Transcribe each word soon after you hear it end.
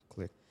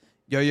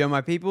Yo,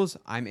 my peoples,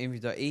 I'm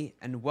Envy.e,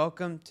 and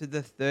welcome to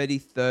the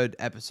 33rd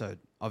episode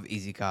of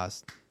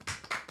EasyCast.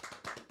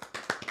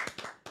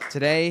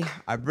 Today,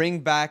 I bring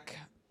back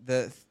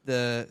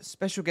the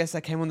special guest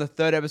that came on the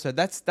third episode.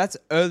 That's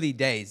early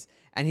days,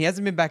 and he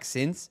hasn't been back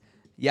since.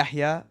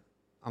 Yahya,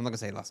 I'm not gonna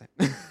say his last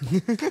name.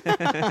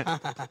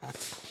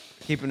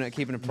 keeping it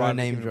private. No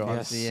name keeping it drop.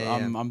 privacy, Yes,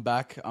 yeah. I'm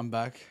back. It's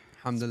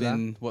Alhamdulillah.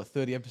 been,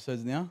 30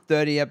 episodes now?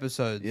 30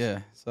 episodes.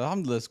 Yeah. So,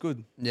 alhamdulillah, it's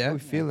good. Yeah. How are we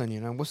feeling?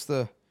 You know, what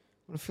do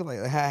you feel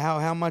like?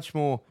 How much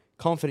more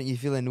confident you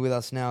feeling with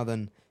us now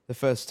than the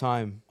first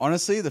time?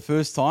 Honestly, the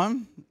first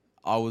time,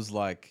 I was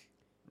like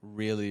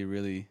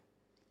really...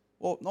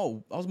 Well,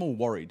 no, I was more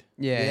worried.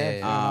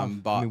 Yeah.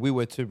 But I mean, we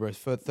were too, bro.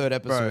 For third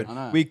episode, I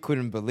know. we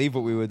couldn't believe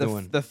what we were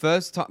doing. The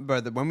first time, bro,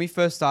 when we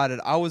first started,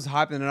 I was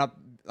hyping it up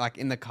like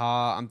in the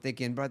car. I'm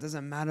thinking, bro, it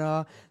doesn't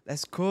matter.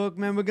 Let's cook,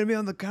 man. We're going to be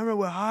on the camera.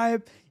 We're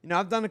hype. You know,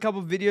 I've done a couple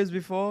of videos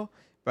before,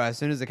 but as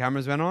soon as the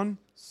cameras went on,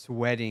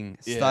 sweating,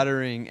 Yeah.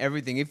 stuttering,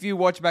 everything. If you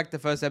watch back the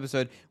first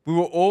episode, we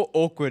were all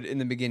awkward in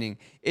the beginning.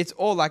 It's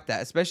all like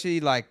that, especially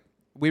like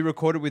we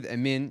recorded with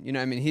Amin. You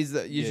know, I mean, he's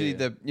usually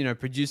the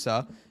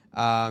producer.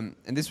 And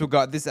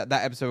that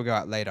episode will go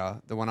out later,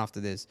 the one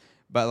after this.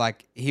 But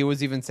like he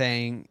was even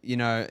saying, you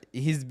know,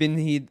 he's been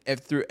here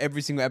through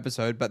every single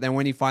episode, but then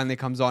when he finally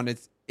comes on,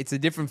 it's a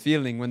different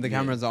feeling when the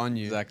cameras are on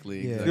you.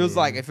 Exactly. Yeah. It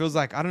feels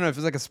like I don't know, it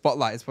feels like a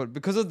spotlight. It's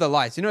because of the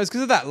lights. You know, it's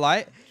because of that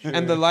light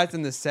and the lights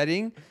and the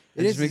setting.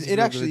 It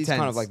actually is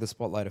kind of like the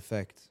spotlight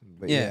effect.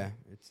 But Yeah. yeah,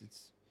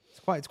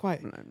 it's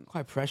quite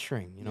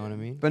pressuring. You know what I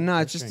mean? But no,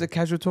 it's just a Pressuring.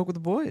 casual talk with the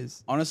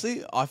boys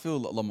Honestly, I feel a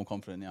lot more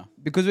confident now.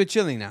 because we're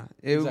chilling now.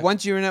 Exactly.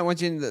 Once you're in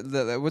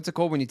the what's it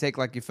called when you take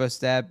like your first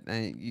step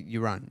and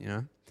you run. You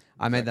know,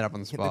 I made that up on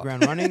the hit the spot.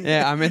 ground running.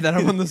 Yeah, I made that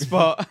up on the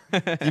spot.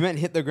 You meant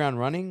hit the ground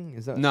running?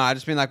 Is that? No, I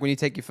just mean like when you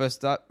take your first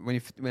step,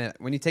 when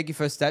you take your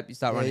first step, you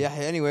start running. Yeah.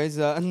 Anyways,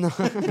 no.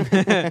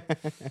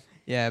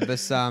 Yeah, but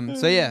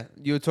so yeah,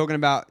 you were talking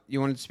about, you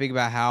wanted to speak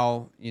about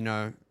how, you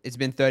know, it's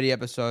been 30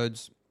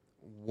 episodes.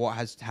 What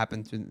has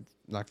happened to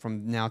like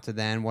from now to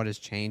then? What has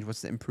changed?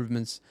 What's the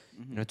improvements?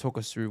 You know, talk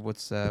us through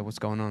what's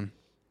going on.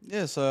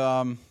 Yeah,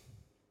 so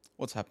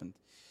what's happened?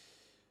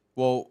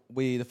 Well,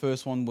 the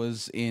first one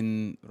was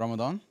in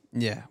Ramadan.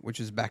 Yeah, which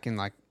was back in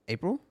like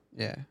April.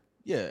 Yeah.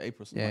 Yeah,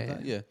 April, something Yeah, like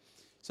that. Yeah.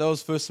 So it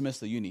was first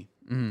semester uni.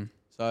 Mm.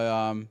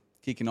 So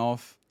kicking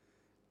off,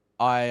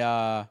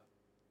 I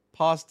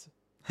passed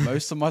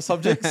most of my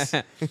subjects.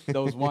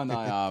 There was one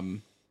I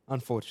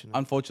Unfortunately.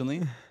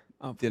 unfortunately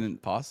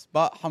didn't pass,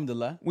 but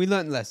alhamdulillah. We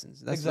learned lessons.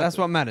 That's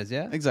Exactly. what matters.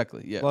 Yeah.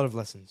 Exactly. Yeah. A lot of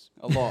lessons.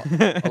 A lot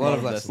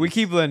of lessons. We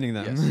keep learning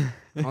them.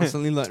 Yes.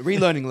 Constantly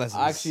relearning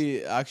lessons.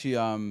 I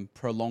actually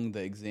prolonged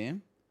the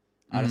exam.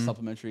 I had a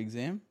supplementary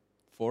exam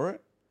for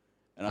it,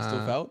 and I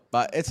still failed.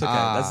 But it's okay.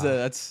 That's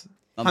another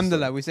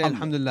Alhamdulillah. story. We say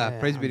Alhamdulillah. Yeah,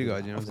 Praise be to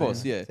God. You know Of what I'm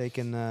course, saying? yeah.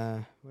 taking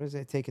what is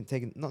it?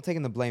 Taking not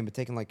taking the blame, but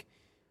taking like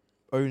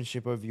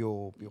ownership of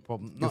your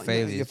problem. Your Not-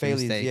 failures, Your your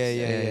failures. mistakes.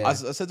 Yeah. Yeah. I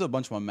said to a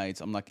bunch of my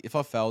mates, I'm like, if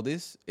I fail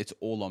this, it's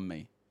all on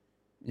me.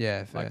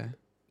 Yeah, Like, fair.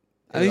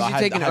 At least you're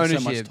taking I had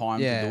ownership. so much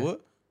time yeah. to do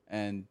it,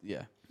 and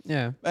yeah.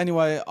 Yeah.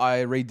 Anyway, I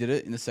redid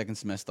it in the second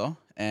semester,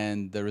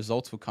 and the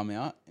results will come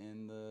out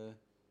in the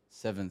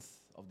 7th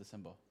of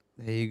December.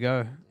 There you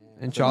go.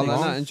 So Inshallah.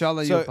 next- No,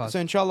 inshallah, you'll So, pass. so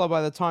inshallah,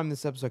 by the time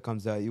this episode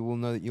comes out, you'll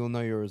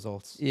know your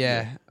results.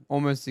 Yeah,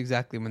 almost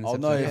exactly when this I'll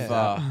know episode if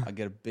comes out. I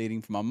get a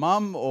beating from my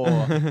mum or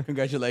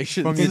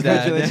congratulations. From your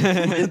dad.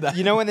 Congratulations.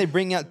 You know when they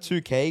bring out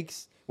two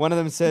cakes, one of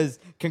them says,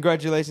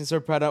 "Congratulations, so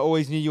proud. I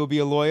always knew you'll be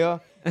a lawyer."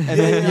 And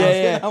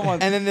then, That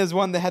one. And then there's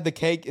one that had the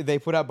cake they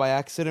put out by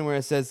accident where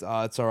it says,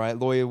 "Oh, it's all right.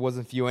 Lawyer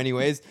wasn't for you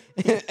anyways."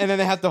 And then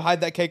they have to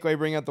hide that cake while they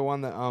bring out the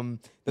one that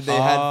they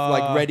had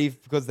like ready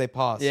because they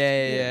passed.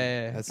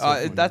 Yeah. That's so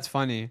funny. That's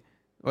funny.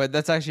 Wait,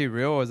 that's actually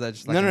real, or is that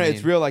just like No, a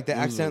it's meme? real. Like they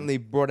accidentally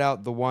brought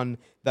out the one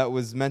that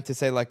was meant to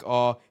say like,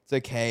 "Oh, it's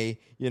okay.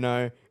 You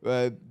know,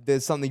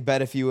 there's something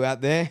better for you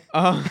out there."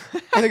 Oh.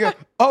 And they go,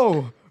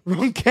 "Oh,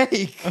 wrong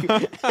cake."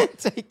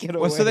 Take it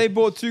away. Well, so they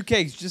bought two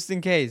cakes just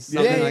in case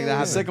something Yeah, like that The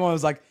happened. second one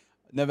was like,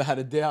 never had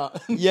a doubt.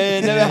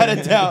 Yeah, never had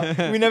a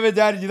doubt. We never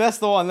doubted you. That's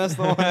the one. That's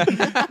the one.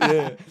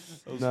 Yeah.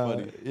 That was No,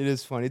 funny. it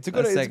is funny. It's a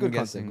That's good. It's a second good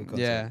concept. guessing. Good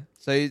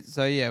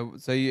concept. Yeah.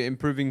 So you're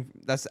improving.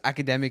 That's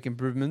academic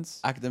improvements.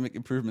 Academic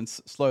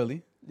improvements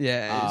slowly.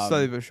 Yeah,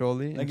 slowly but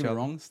surely. Don't get me inshallah.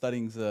 wrong,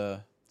 studying's it's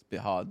a bit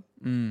hard,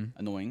 Mm.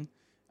 annoying.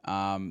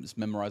 Just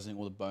memorizing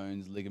all the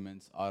bones,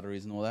 ligaments,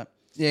 arteries, and all that.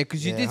 Yeah,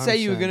 because you Yeah, did say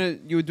you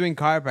 100%. were doing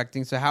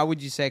chiropractic. So how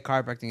would you say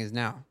chiropractic is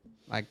now?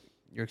 Like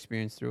your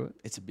experience through it?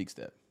 It's a big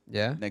step.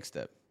 Yeah. Next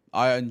step.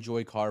 I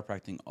enjoy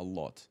chiropractic a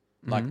lot.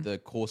 Mm-hmm. Like the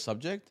core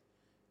subject,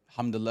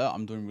 alhamdulillah,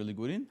 I'm doing really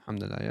good in.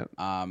 Alhamdulillah.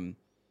 Yep.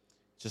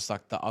 Just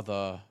like the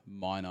other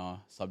minor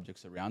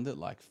subjects around it,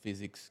 like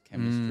physics,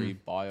 chemistry,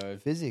 bio.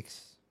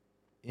 Physics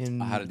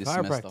in I had it this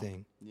semester.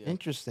 chiropractic. Yeah.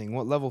 Interesting.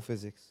 What level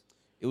physics?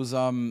 It was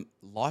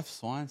life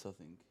science, I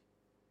think.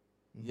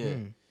 Yeah.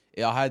 Mhm.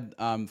 Yeah, I had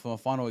for my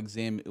final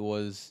exam, there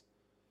was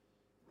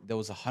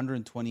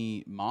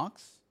 120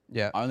 marks.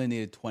 Yeah. I only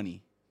needed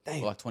 20,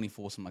 Damn. or like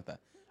 24, something like that.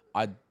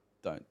 I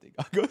don't think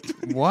I got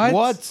 20. What?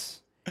 What?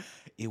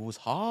 it was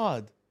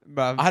hard.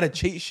 Bruv. I had a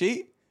cheat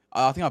sheet.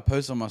 I think I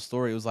posted on my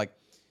story. It was like,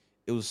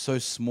 it was so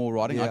small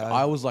writing. Like, Yeah.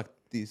 I was like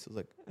this. I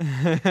was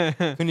like,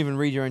 Couldn't even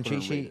read your own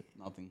couldn't cheat read sheet. it,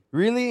 nothing.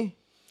 Really?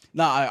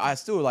 No, I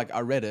still like,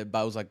 I read it,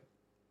 but it was like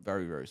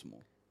very, very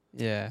small.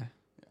 Yeah.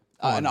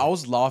 And I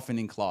was laughing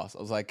in class.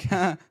 I was like,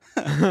 I'm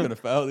gonna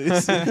fail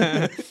this.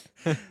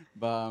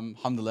 But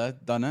alhamdulillah,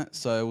 done it.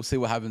 So we'll see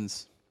what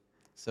happens.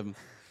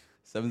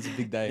 Seven's a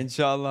big day.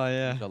 Inshallah,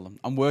 yeah. Inshallah.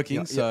 I'm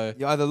working, so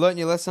You either learn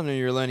your lesson or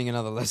you're learning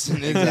another lesson.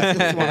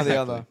 It's one or the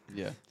other.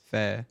 yeah.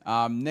 Fair.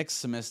 Next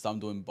semester I'm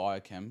doing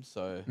biochem,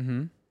 so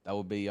Mm-hmm. that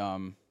will be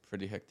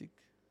pretty hectic.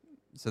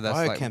 So that's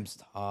like, Biochem's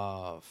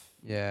tough.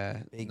 yeah,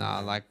 Big nah,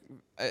 man.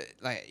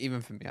 like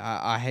even for me,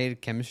 I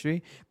hated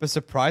chemistry, but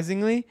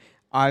surprisingly,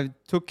 I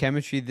took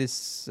chemistry this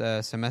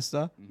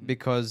semester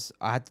because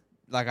I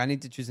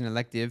need to choose an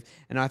elective,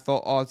 and I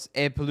thought, oh, it's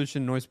air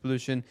pollution, noise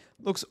pollution,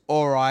 looks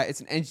all right. It's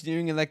an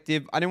engineering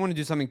elective. I didn't want to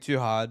do something too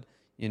hard,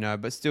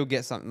 but still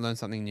learn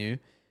something new.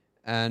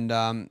 And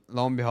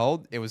lo and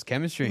behold, it was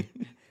chemistry.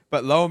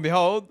 But lo and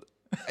behold,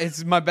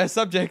 it's my best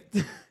subject.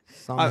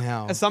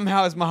 Somehow.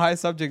 Somehow it's my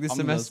highest subject this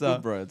Alhamdulillah, semester. it's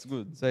good, bro. It's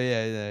good. So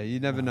yeah, you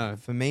never know.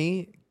 For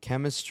me,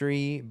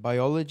 chemistry,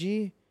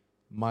 biology,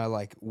 my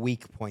like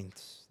weak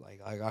points.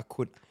 Like I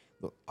could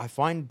look, I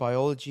find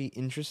biology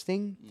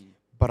interesting,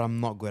 but I'm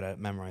not good at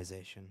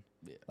memorization.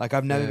 Yeah. Like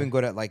I've never Yeah. been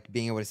good at like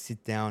being able to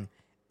sit down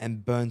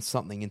and burn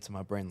something into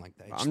my brain like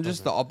that. It I'm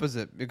just the doesn't-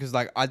 opposite because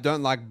like I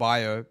don't like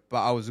bio,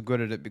 but I was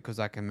good at it because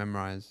I can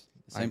memorize.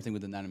 Same Like, thing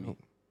with anatomy.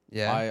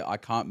 Yeah. I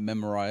can't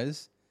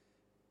memorize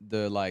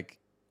the like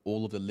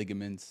all of the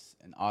ligaments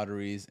and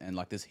arteries and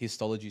like this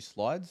histology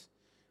slides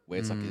where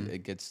it's like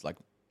it gets like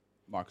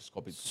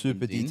microscopic,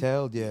 super zoomed in.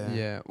 detailed. Yeah.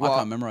 yeah. I Well,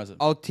 can't memorize it.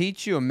 I'll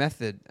teach you a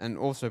method, and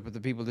also for the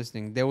people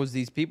listening, there was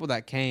these people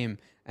that came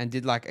and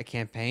did like a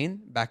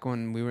campaign back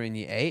when we were in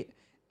year 8,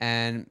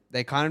 and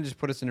they kind of just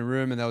put us in a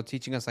room and they were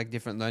teaching us like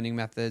different learning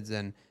methods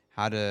and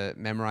how to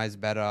memorize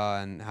better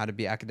and how to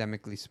be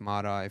academically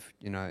smarter if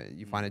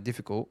you find it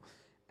difficult.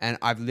 And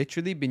I've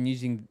literally been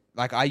using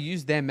I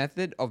use their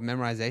method of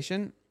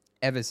memorization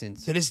ever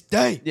since. To this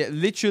day. Yeah,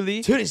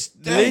 literally. To this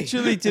day.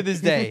 Literally to this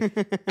day.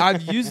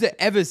 I've used it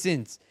ever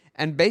since.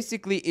 And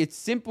basically it's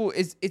simple.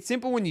 It's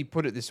simple when you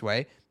put it this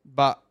way,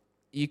 but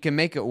you can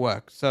make it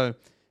work. So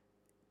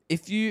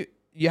if you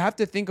have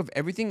to think of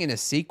everything in a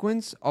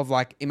sequence of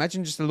like,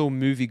 imagine just a little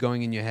movie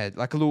going in your head,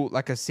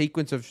 like a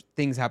sequence of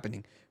things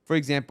happening. For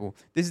example,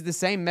 this is the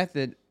same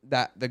method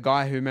that the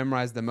guy who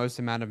memorized the most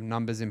amount of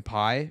numbers in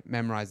pi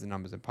memorized the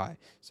numbers in pi.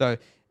 So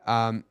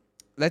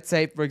let's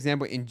say, for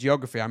example, in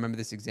geography, I remember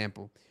this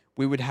example.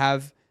 We would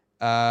have,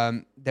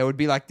 there would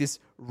be like this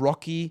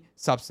rocky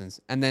substance.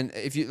 And then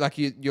if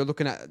you're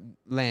looking at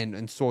land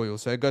and soil.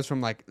 So it goes from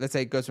like, let's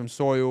say it goes from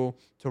soil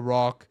to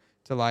rock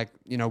to like,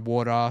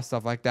 water,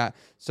 stuff like that.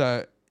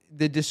 So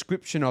the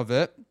description of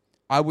it,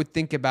 I would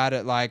think about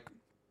it like,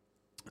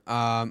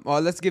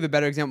 well, let's give a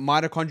better example.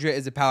 Mitochondria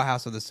is a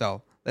powerhouse of the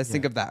cell. Let's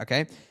think of that,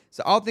 okay?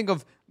 So I'll think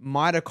of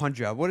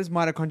mitochondria. What does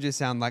mitochondria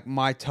sound like?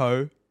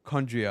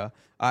 Mitochondria.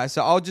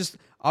 So I'll just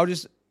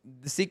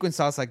the sequence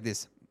starts like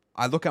this.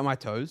 I look at my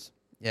toes,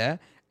 yeah,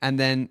 and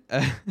then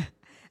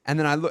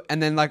I look,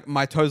 and then like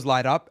my toes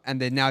light up,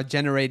 and they're now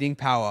generating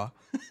power.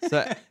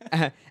 So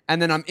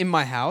and then I'm in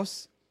my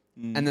house,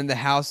 and then the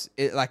house,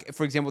 like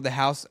for example, the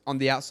house on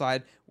the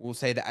outside will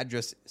say the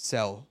address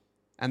cell.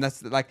 And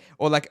that's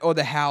or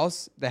the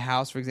house,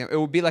 for example, it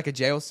would be like a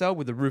jail cell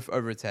with a roof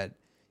over its head.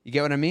 You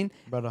get what I mean?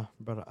 Brother,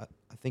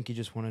 I think you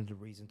just wanted a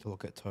reason to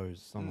look at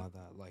toes, something like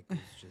that. Like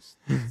it's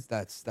just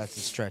that's a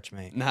stretch,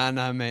 mate. Nah,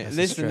 mate. That's a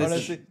Listen, stretch.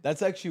 Honestly,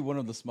 that's actually one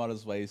of the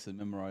smartest ways to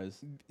memorize.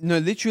 no,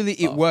 literally,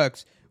 it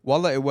works.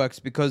 Wallah, it works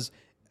because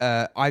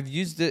I've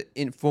used it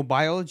for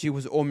biology. It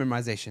was all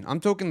memorization.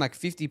 I'm talking like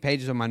 50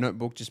 pages on my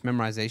notebook, just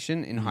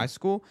memorization in high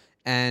school,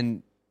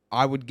 and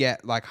I would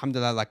get like,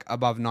 alhamdulillah, like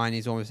above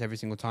 90s almost every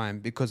single time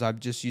because I've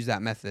just used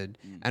that method.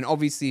 And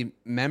obviously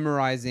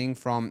memorizing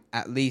from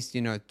at least,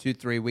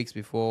 2-3 weeks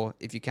before,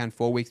 if you can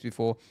 4 weeks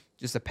before,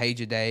 just a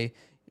page a day,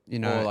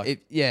 Or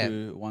like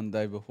 1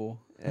 day before.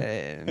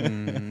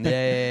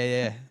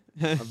 yeah.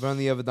 I've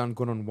only ever done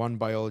good on one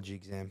biology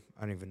exam.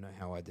 I don't even know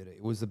how I did it.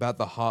 It was about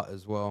the heart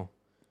as well.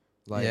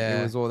 Like Yeah.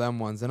 it was all them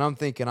ones, and I'm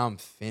thinking I'm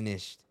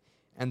finished.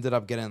 Ended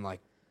up getting like,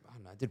 I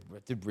don't know, I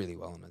did really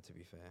well on it. To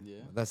be fair, Yeah.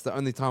 That's the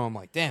only time I'm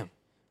like, damn,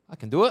 I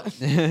can do it.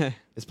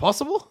 It's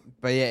possible.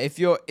 But yeah, if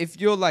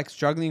you're like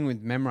struggling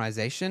with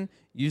memorization,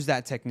 use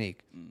that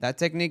technique. That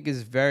technique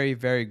is very,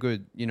 very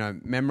good.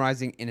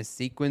 Memorizing in a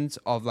sequence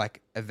of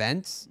like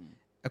events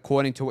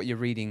according to what you're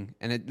reading.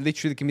 And it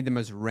literally can be the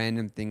most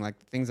random thing. Like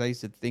the things I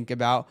used to think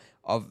about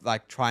of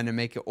like trying to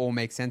make it all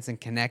make sense and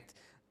connect.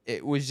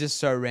 It was just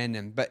so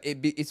random. But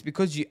it's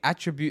because you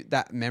attribute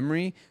that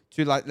memory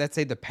to like, let's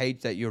say the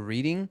page that you're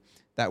reading,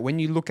 that when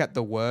you look at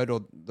the word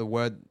or the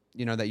word,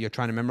 that you're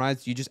trying to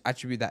memorize, you just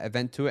attribute that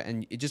event to it,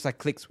 and it just like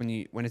clicks when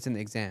it's in the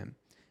exam,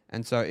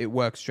 and so it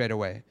works straight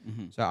away.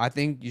 So I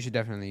think you should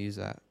definitely use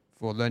that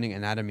for learning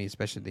anatomy,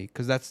 especially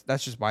because that's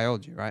just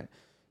biology, right?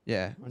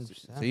 Yeah.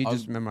 100%. So you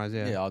just memorize,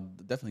 Yeah, I'll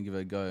definitely give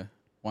it a go.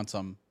 once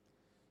I'm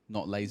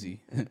not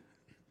lazy.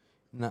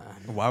 Nah.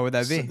 Why would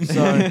that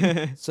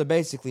be? So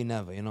basically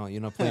never.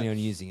 You're not planning on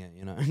using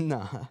it.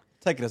 Nah.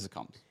 Take it as it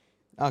comes.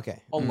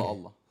 Okay.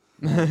 Allah.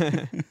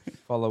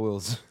 Follow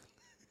Wills.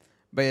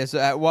 But yeah,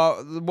 so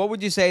what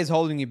would you say is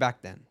holding you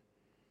back then?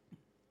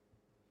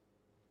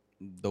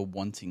 The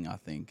wanting, I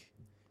think.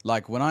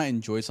 Like when I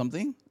enjoy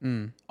something,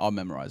 I'll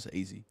memorize it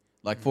easy.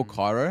 Like for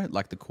Cairo,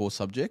 like the core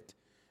subject,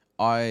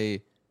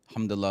 I,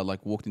 alhamdulillah,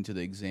 like walked into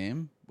the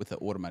exam with an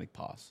automatic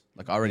pass.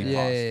 Like I already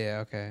passed.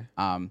 Yeah, okay.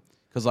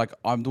 Because like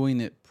I'm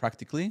doing it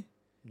practically,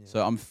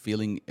 so I'm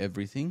feeling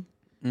everything.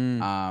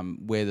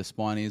 Where the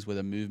spine is, where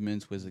the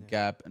movements, where's the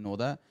gap, and all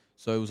that.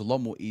 So it was a lot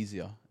more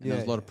easier. And there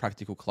was a lot of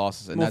practical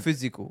classes. And More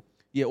physical.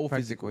 Yeah, all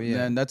Practical, physical.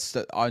 yeah. And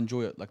I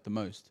enjoy it like the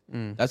most.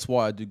 That's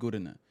why I do good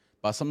in it.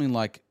 But something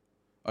like,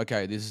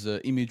 okay, this is an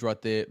image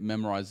right there,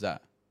 memorize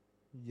that.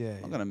 Yeah.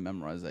 I'm gonna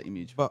memorize that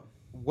image. But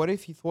what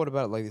if you thought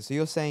about it like this? So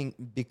you're saying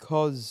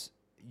because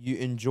you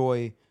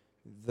enjoy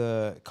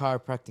the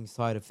chiropractic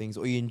side of things,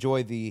 or you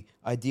enjoy the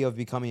idea of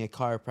becoming a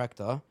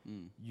chiropractor,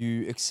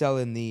 you excel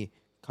in the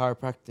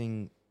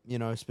chiropractic,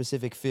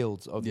 specific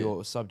fields of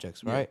your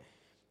subjects, right?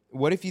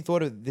 What if you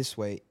thought of it this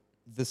way?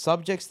 The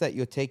subjects that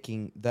you're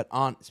taking that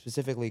aren't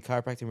specifically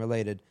chiropractic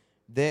related,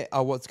 they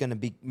are what's going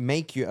to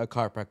make you a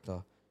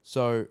chiropractor.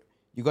 So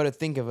you got to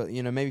think of it,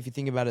 maybe if you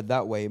think about it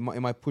that way, it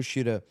might push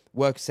you to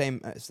work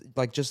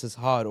just as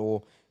hard,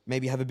 or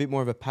maybe have a bit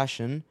more of a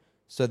passion.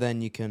 So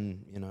then you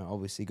can,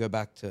 obviously go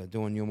back to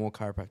doing your more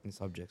chiropractic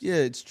subjects. Yeah,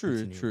 it's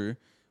true, true.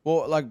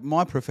 Well, like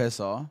my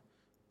professor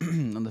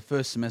on the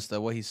first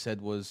semester, what he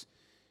said was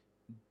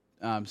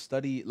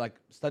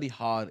study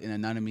hard in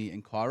anatomy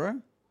and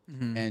chiro,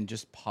 and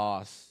just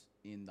pass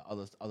in the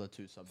other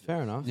two subjects.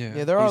 Fair enough. Yeah.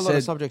 Yeah, there are He a lot of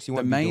said subjects you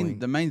want to be doing.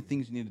 The main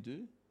things you need to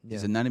do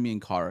is anatomy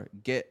and chiro.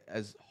 Get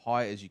as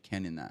high as you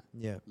can in that.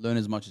 Yeah. Learn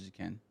as much as you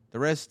can. The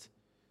rest,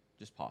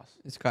 just pass.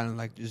 It's kind of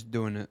like just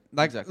doing it.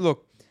 Like, Exactly.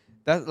 look,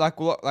 that's like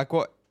what my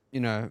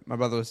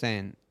brother was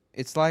saying.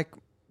 It's like,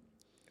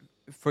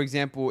 for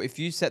example, if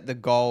you set the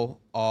goal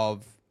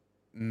of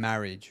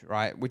marriage,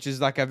 right, which is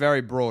like a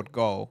very broad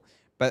goal,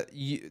 but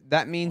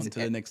that means On to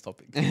the next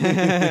topic.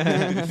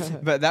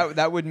 but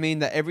that would mean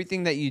that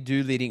everything that you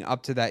do leading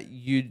up to that,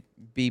 you'd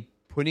be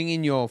putting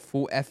in your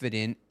full effort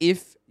in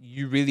if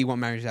you really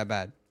want marriage that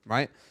bad,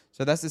 right?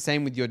 So that's the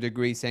same with your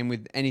degree, same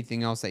with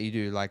anything else that you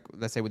do. Like,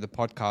 let's say with the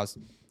podcast,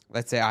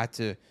 let's say I had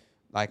to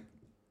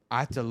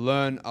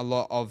learn a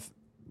lot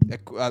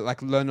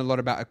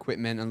about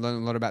equipment and learn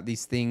a lot about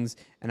these things,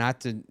 and I had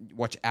to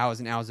watch hours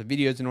and hours of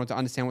videos in order to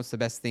understand what's the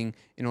best thing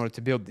in order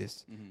to build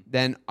this.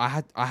 Then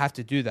I have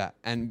to do that,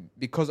 and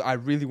because I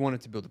really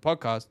wanted to build a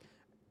podcast,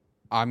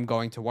 I'm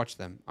going to watch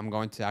them. I'm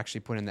going to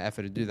actually put in the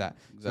effort to do that.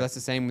 Exactly. So that's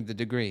the same with the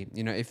degree.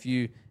 If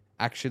you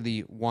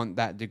actually want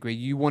that degree,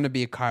 you want to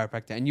be a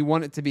chiropractor, and you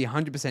want it to be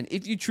 100%.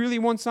 If you truly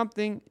want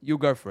something, you'll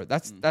go for it.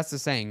 That's the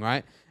saying,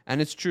 right? And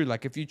it's true.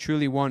 Like, if you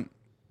truly want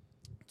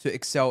to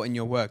excel in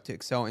your work, to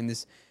excel in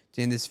this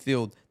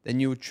field, then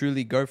you will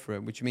truly go for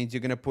it, which means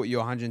you're going to put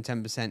your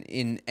 110%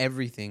 in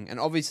everything. And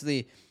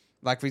obviously,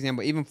 like, for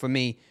example, even for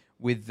me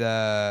with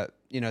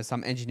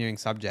some engineering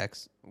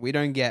subjects, we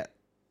don't get,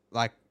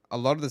 like, a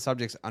lot of the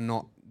subjects are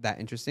not that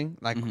interesting.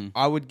 Like,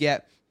 I would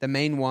get the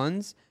main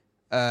ones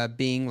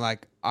being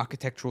like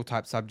architectural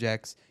type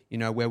subjects,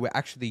 where we're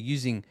actually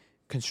using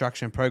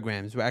construction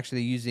programs. We're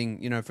actually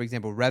using, for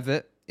example,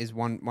 Revit is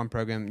one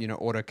program,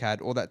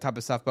 AutoCAD, all that type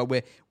of stuff. But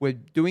we're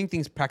doing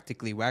things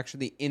practically. We're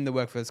actually in the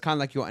workforce. It's kind of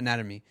like your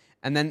anatomy.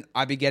 And then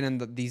I be getting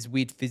these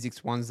weird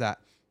physics ones that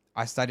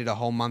I studied a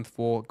whole month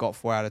for, got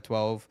 4 out of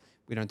 12.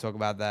 We don't talk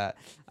about that.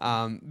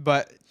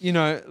 But,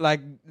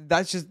 like,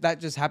 that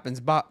just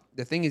happens. But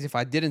the thing is, if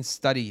I didn't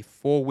study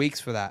 4 weeks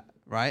for that,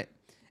 right?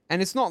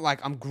 And it's not like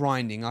I'm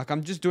grinding. Like,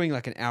 I'm just doing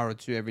like an hour or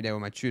two every day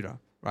with my tutor,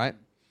 right?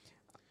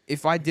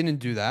 If I didn't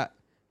do that,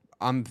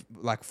 I'm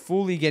like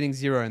fully getting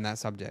 0 in that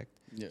subject.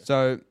 Yeah.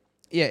 So,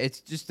 yeah,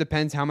 it just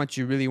depends how much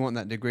you really want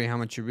that degree, how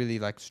much you're really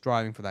like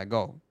striving for that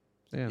goal.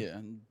 So, yeah. Yeah,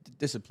 and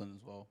discipline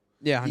as well.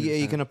 Yeah, 100%. Yeah,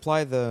 you can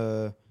apply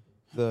the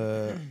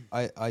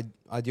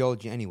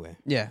ideology anywhere.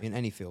 Yeah. In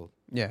any field.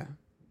 Yeah.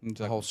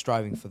 Exactly. The whole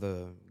striving for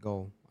the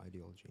goal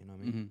ideology. You know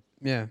what I mean?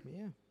 Yeah. But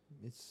yeah,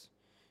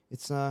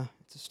 it's a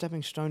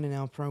stepping stone in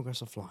our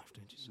progress of life,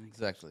 don't you say?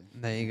 Exactly.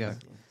 There you go.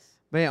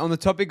 But yeah, on the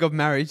topic of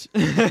marriage,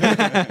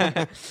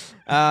 Next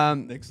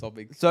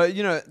topic. so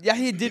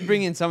he did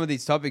bring in some of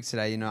these topics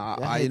today.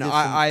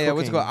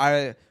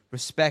 I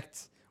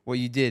respect what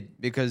you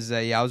did because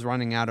I was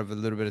running out of a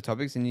little bit of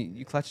topics, and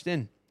you clutched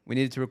in. We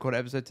needed to record an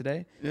episode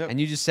today, and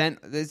you just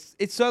sent this.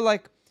 It's so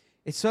like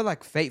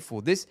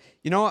fateful. This,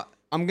 what?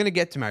 I'm gonna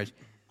get to marriage.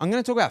 I'm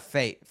gonna talk about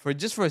fate for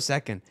a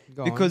second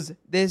because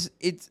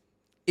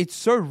it's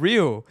so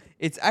real.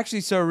 It's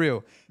actually so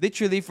real.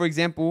 Literally, for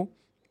example,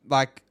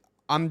 like,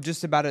 I'm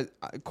just about to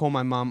call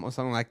my mum or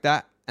something like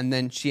that, and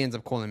then she ends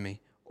up calling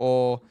me.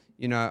 Or,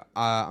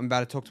 I'm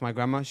about to talk to my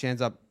grandma, she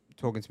ends up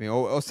talking to me.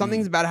 Or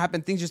something's about to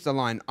happen, things just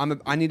align.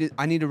 I need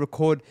to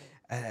record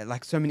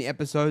like so many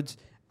episodes,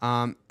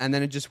 and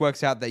then it just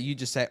works out that you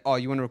just say, oh,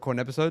 you want to record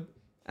an episode?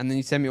 and then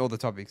you send me all the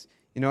topics.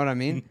 You know what I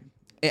mean?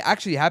 It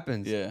actually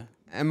happens. Yeah.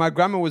 And my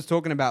grandma was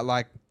talking about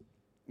like,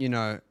 you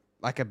know,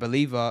 like a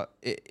believer,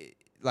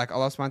 like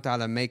Allah subhanahu wa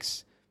ta'ala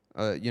makes,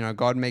 you know,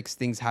 God makes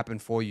things happen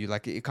for you.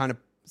 Like it kind of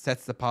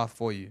sets the path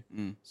for you.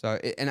 So,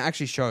 and it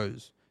actually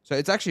shows. So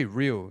it's actually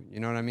real. You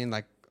know what I mean?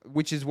 Like,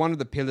 which is one of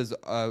the pillars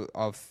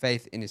of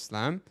faith in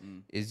Islam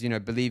is, you know,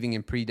 believing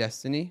in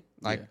predestiny,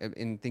 like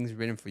in things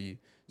written for you.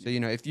 So, you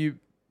know, if you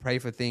pray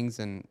for things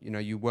and, you know,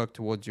 you work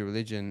towards your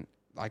religion,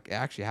 like it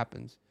actually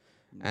happens.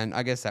 And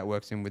I guess that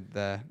works in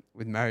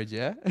with marriage,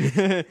 yeah.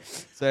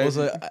 So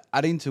Also,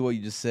 adding to what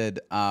you just said,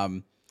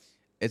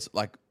 it's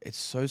like it's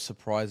so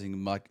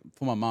surprising. Like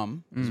for my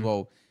mum as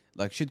well,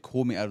 like she'd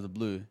call me out of the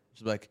blue.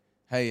 She'd be like,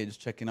 "Hey, just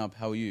checking up.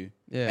 How are you?"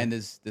 Yeah. And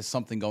there's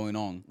something going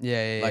on.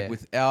 Yeah, Like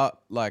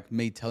without like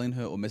me telling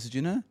her or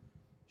messaging her,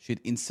 she'd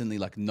instantly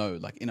like know,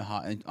 like in her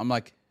heart. And I'm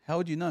like, "How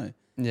would you know?"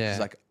 Yeah. She's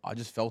like, "I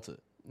just felt it."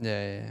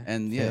 Yeah.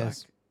 And Fair. yeah, like,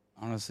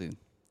 honestly,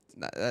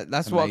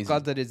 That's what amazing.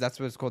 Qadar is. That's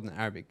what it's called in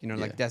Arabic. You know,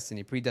 like Yeah.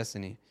 destiny,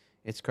 predestiny.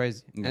 It's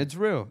crazy. And Yeah. it's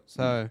real.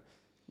 So,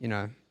 you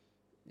know,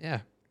 yeah.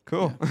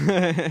 Cool.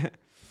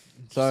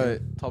 so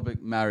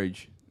topic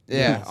marriage. Yeah.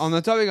 Yes. On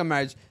the topic of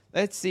marriage,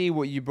 let's see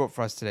what you brought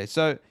for us today.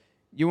 So,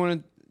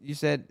 you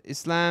said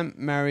Islam,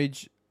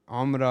 marriage,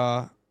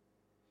 Umrah,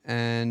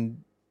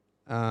 and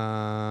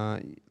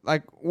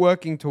like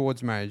working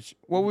towards marriage.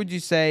 What would you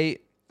say?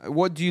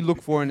 What do you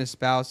look for in a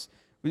spouse?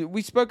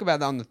 We spoke about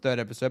that on the 3rd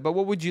episode, but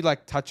what would you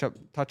like touch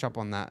up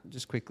on that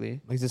just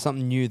quickly? Like, is there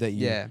something new that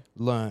you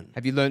learn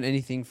Have you learned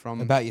anything from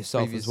about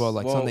yourself previous- as well?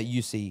 Like Well- something that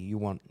you see you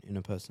want in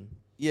a person.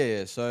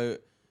 Yeah. So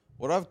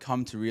what I've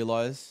come to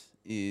realize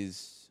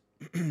is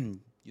you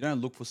don't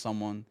look for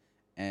someone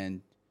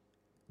and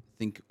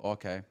think,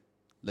 okay,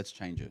 let's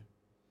change it.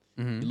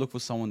 Mhm. You look for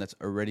someone that's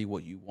already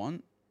what you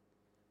want,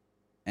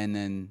 and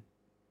then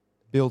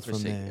Build from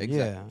Proceed. there. Exactly.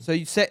 Yeah. So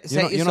you set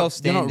You're yourself not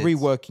standards.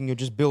 reworking. You're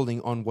just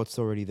building on what's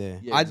already there.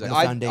 Yeah, I, exactly.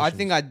 I, I Foundations.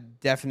 think I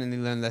definitely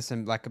learned a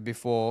lesson like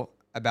before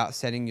about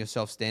setting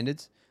yourself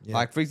standards. Yeah.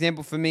 Like, for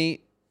example, for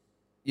me,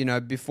 you know,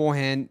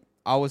 beforehand,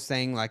 I was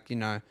saying like, you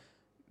know,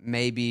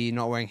 maybe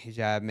not wearing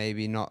hijab,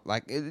 maybe not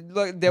like,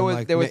 there were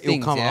it'll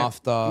things. come yeah?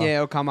 after. Yeah,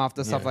 it'll come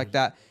after stuff Yeah. like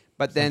that.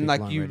 But Some then people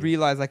like aren't you ready.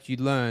 realize, like you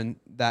learn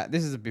that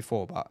this is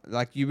before, but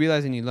like you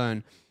realize and you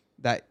learn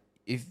that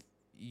if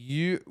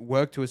you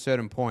work to a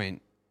certain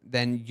point,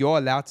 then you're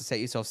allowed to set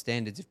yourself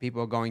standards if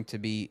people are going to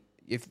be,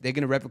 if they're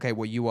going to replicate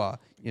what you are,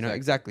 you know,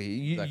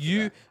 exactly. Exactly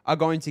You that. are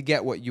going to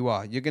get what you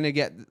are. You're going to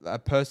get a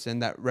person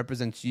that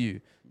represents you.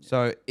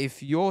 So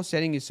if you're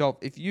setting yourself,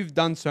 if you've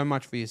done so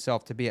much for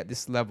yourself to be at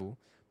this level,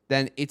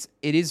 then it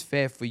is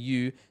fair for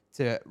you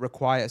to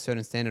require a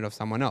certain standard of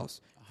someone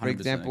else. For 100%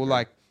 example,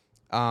 agree.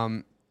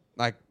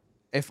 like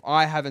if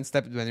I haven't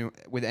slept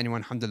with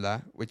anyone,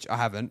 alhamdulillah, which I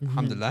haven't,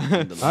 alhamdulillah.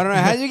 I don't know.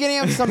 How you getting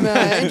up to some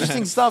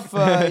interesting stuff?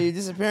 You're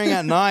disappearing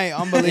at night.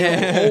 Unbelievable.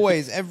 Yeah.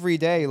 Always, every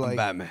day. Like,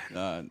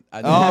 Batman.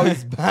 oh,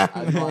 he's I'd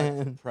Batman.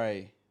 like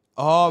pray.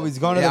 Oh, he's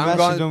gone to Yeah, the I'm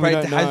masjid going when to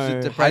we pray don't tahajjud,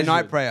 know. to pray Tahajjud.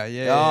 night prayer.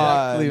 Yeah,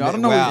 Ah, Exactly. I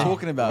don't know what wow. you're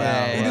talking about.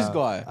 Yeah, Who this yeah.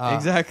 guy? Ah,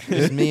 exactly.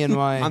 Just me and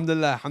my.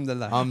 Alhamdulillah,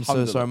 alhamdulillah. I'm so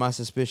Alhamdulillah. sorry. My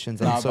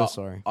suspicions. Nah, I'm so but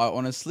sorry. I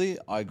honestly,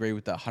 I agree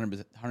with that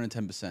 100%,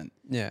 110%.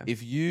 Yeah.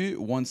 If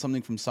you want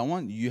something from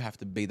someone, you have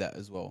to be that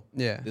as well.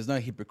 Yeah. There's no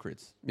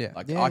hypocrites. Yeah.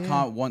 Like Yeah, I yeah.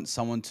 can't want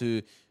someone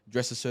to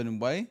dress a certain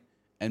way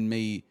and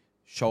me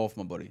show off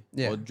my body.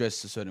 Yeah. Or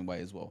dress a certain way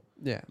as well.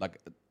 Yeah. Like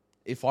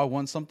if I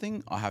want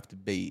something, I have to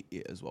be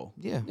it as well.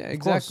 Yeah. Yeah, of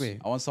course.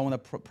 exactly. I want someone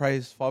that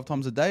prays 5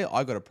 times a day.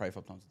 I got to pray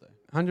 5 times a day.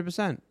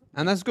 100%.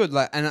 And that's good.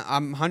 Like, and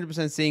I'm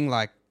 100% seeing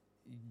like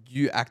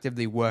you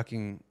actively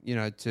working, you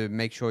know, to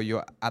make sure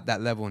you're at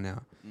that level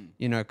now,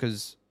 you know,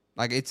 because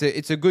like it's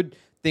a good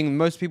thing.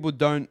 Most people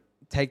don't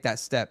take that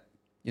step,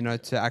 you know,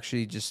 to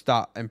actually just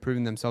start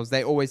improving themselves.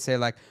 They always say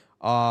like,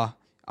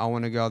 I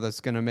want a girl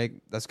that's gonna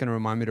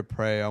remind me to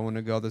pray. I want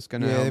a girl that's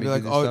gonna Yeah, help they'd me be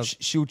like, do oh, this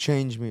stuff. she'll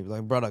change me.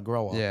 Like, brother,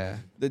 grow up. Yeah,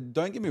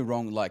 Don't get me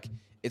wrong. Like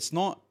it's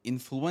not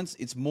influence.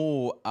 It's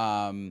more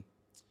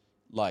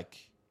like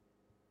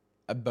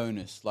a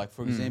bonus. Like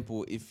for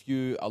example, if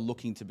you are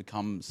looking to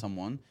become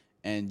someone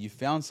and you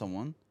found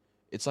someone,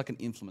 it's like an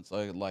influence.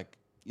 Like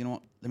you know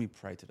what? Let me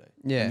pray today.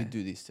 Yeah. Let me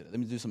do this today. Let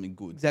me do something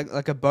good. exactly.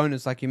 Like a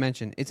bonus, like you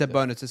mentioned, it's a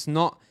bonus. It's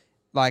not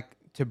like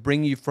to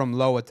bring you from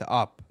lower to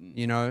up.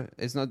 You know,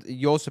 it's not.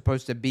 You're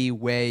supposed to be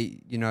where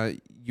you know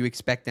you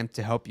expect them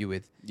to help you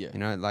with. Yeah. You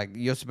know, like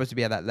you're supposed to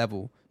be at that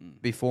level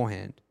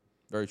beforehand.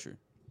 Very true.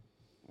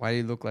 Why do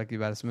you look like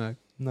you're about to smoke?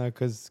 No,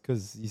 because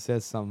you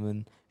said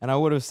something, and I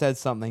would have said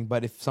something,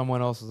 but if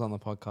someone else was on the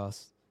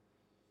podcast,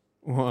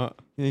 What?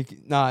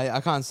 no,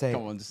 I can't say.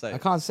 Come on, just say I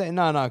it. can't say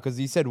no, because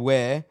you said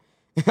where.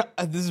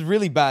 This is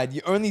really bad.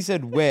 You only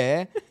said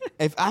where.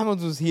 If Ahmed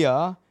was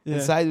here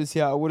and Said was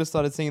here, I would have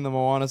started singing the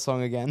Moana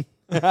song again.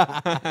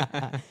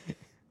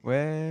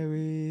 Where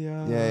we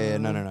are. Yeah,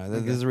 no.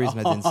 There's a reason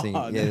I didn't sing.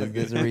 Oh, Yeah, no,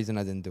 there's a reason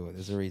I didn't do it.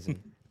 There's a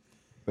reason.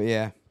 But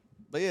yeah,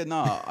 But yeah,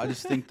 no. I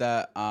just think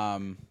that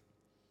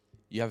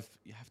you have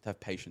to have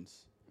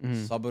patience.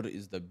 Sabr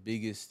is the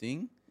biggest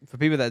thing. For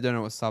people that don't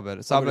know what sabr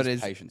Sabr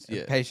is patience.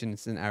 Yeah.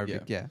 patience in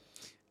Arabic. Yeah.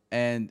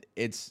 And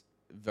it's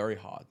very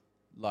hard.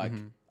 Like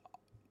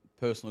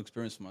personal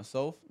experience for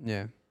myself.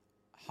 Yeah.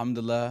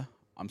 Alhamdulillah,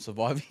 I'm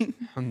surviving.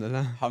 Alhamdulillah.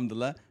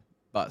 Alhamdulillah.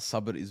 But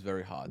sabr is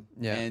very hard.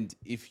 Yeah. And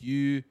if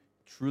you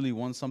truly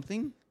want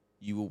something,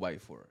 you will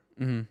wait for it,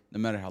 no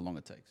matter how long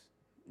it takes.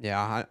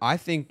 Yeah, I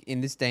think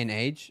in this day and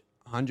age,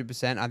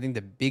 100%, I think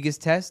the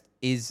biggest test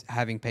is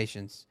having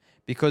patience.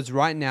 Because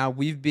right now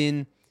we've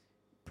been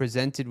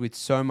presented with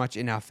so much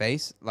in our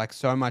face, like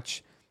so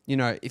much, you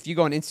know, if you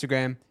go on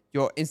Instagram,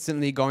 you're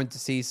instantly going to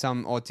see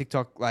some, or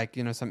TikTok, like,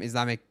 you know, some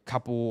Islamic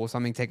couple or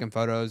something taking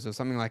photos or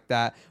something like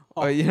that.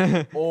 Or, you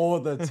know, All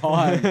the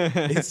time.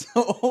 It's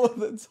all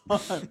the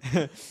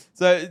time.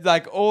 so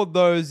like all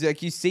those,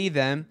 like you see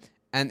them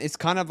and it's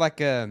kind of like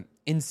a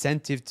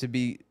incentive to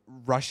be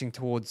rushing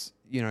towards,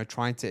 you know,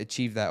 trying to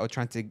achieve that or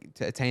trying to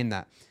attain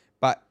that.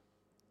 But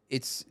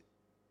it's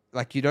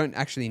like you don't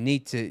actually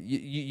need to,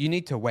 you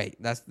need to wait.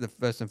 That's the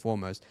first and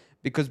foremost.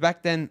 Because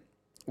back then,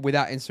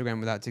 without Instagram,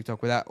 without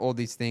TikTok, without all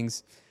these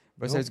things,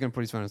 bro said he's going to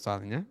put his phone on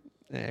silent, yeah?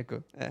 Yeah,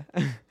 cool. Yeah.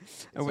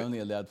 It's only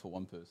allowed for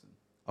one person.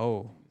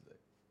 Oh.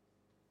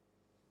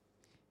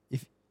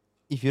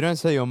 If you don't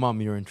say your mum,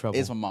 you're in trouble.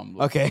 It's my mum.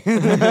 Look. Okay.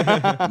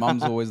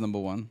 Mum's always number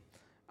one.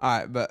 All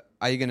right, but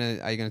are you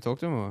gonna talk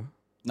to him or?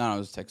 No, it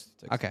was text.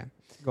 Okay.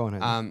 Go on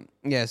ahead.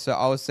 Yeah. So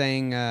I was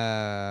saying,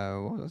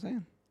 what was I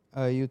saying?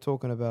 You're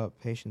talking about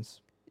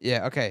patience.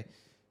 Yeah. Okay.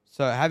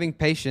 So having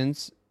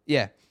patience,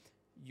 yeah,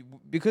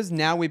 because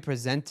now we're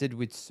presented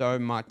with so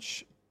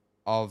much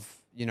of,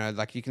 you know,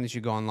 like you can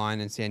literally go online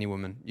and see any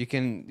woman. You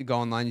can go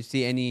online, you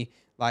see any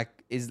like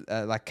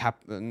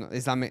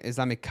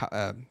Islamic.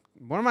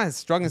 What am I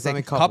struggling to say?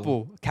 Islamic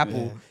Couple,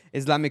 Yeah.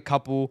 Islamic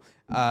couple.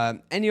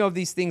 Any of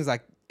these things,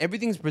 like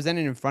everything's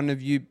presented in front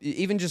of you.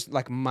 Even just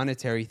like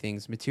monetary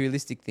things,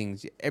 materialistic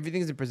things.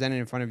 Everything's presented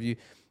in front of you.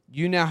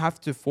 You now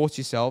have to force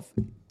yourself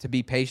to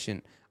be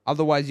patient.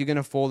 Otherwise, you're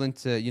gonna fall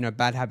into, you know,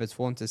 bad habits,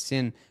 fall into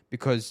sin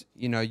because,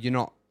 you know, you're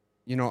not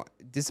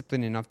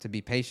disciplined enough to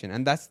be patient,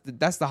 and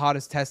that's the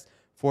hardest test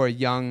for a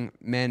young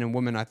man and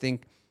woman. I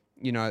think,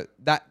 you know,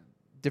 that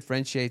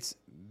differentiates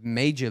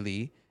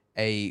majorly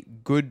a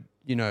good,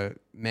 you know,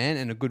 man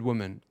and a good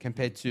woman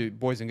compared to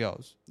boys and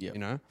girls. Yeah. You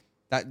know,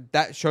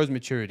 that shows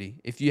maturity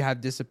if you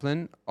have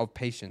discipline of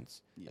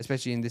patience, Yes.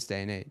 especially in this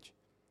day and age.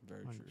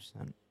 Very true.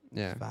 100%.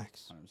 Yeah.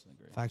 Facts. 100%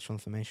 agree. Factual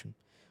information.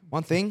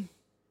 One thing,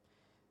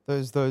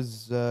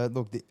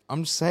 look,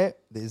 I'm just saying,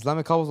 the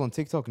Islamic couples on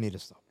TikTok need to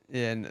stop.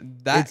 Yeah. And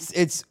that.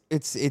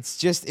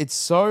 It's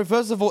so,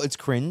 first of all, it's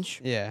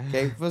cringe. Yeah.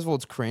 Okay, first of all,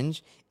 it's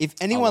cringe. If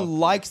anyone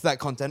likes that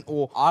content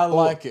or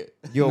like it.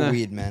 you're No.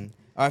 weird, man.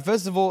 All right,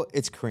 first of all,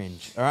 it's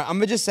cringe. All right, I'm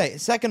gonna just say.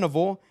 Second of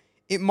all,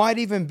 it might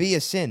even be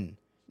a sin.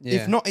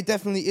 Yeah. If not, it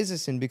definitely is a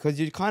sin because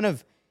you kind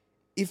of,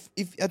 if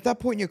at that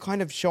point you're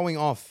kind of showing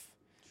off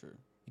True.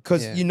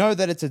 because Yeah. you know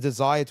that it's a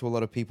desire to a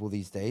lot of people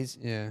these days.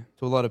 Yeah.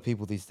 To a lot of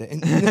people these days.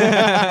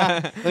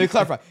 Let me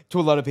clarify. To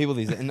a lot of people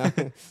these days. No.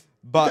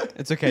 But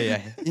It's okay.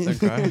 Yeah. Don't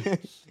cry.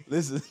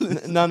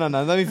 Listen. no.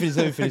 Let me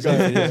finish.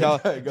 I'll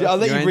let You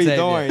you ain't breathe.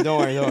 saved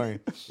Don't yet. worry.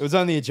 It was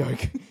only a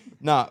joke.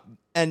 Nah.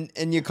 And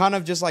you're kind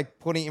of just like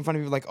putting it in front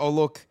of people like, oh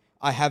look,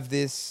 I have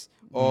this,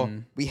 or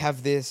we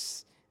have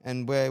this,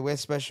 and we're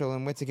special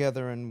and we're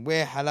together and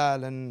we're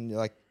halal, and you're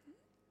like,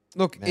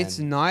 Look, Man. it's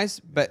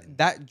nice, but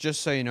that, just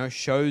so you know,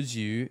 shows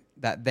you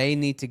that they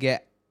need to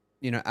get,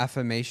 you know,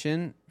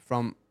 affirmation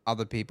from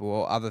other people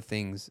or other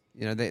things.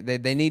 You know,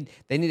 they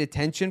need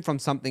attention from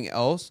something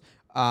else.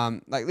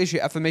 Like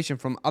literally affirmation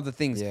from other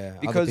things. Yeah, other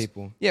because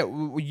people. Yeah,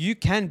 you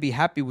can be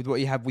happy with what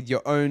you have with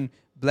your own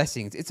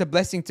blessings. It's a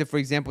blessing to, for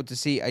example, to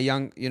see a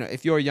young, you know,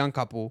 if you're a young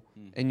couple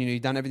and you know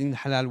you've done everything the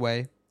halal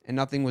way and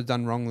nothing was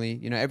done wrongly,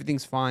 you know,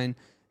 everything's fine.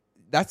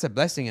 That's a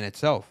blessing in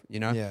itself, you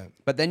know. Yeah.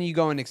 But then you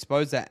go and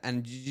expose that,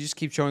 and you just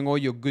keep showing all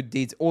your good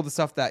deeds, all the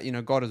stuff that, you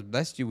know, God has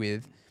blessed you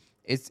with.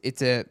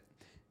 It's a,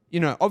 you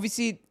know,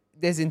 obviously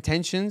there's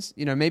intentions.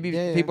 You know, maybe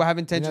Yeah. people have You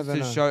intentions never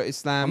to know. show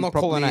Islam. I'm not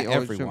calling properly out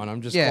or everyone.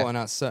 I'm just Yeah. calling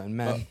out certain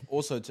But men.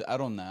 also to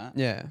add on that,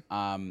 Yeah.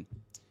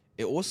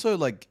 it also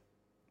like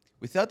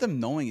without them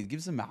knowing, it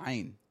gives them a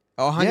ayn.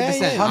 Oh, 100%.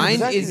 yeah, Ayn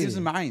exactly. It gives is,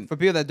 them a ayn. for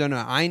people that don't know,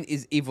 Ayn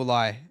is evil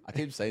eye. I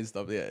keep saying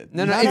stuff. Yeah.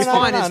 No, it's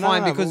fine. It's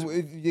fine because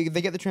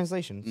they get the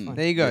translation. It's fine.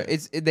 there you go.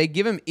 Yeah. They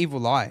give him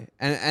evil eye,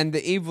 and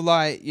the evil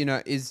eye, you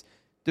know, is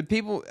the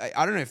people.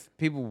 I don't know if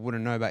people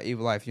wouldn't know about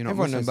evil eye if you're not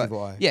Everyone Muslim, knows but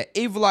evil eye. yeah,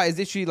 evil eye is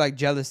literally like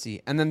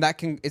jealousy, and then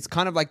it's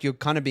kind of like you're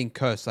kind of being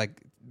cursed.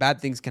 Like bad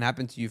things can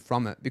happen to you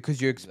from it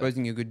because you're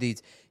exposing your good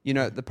deeds. You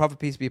know, the Prophet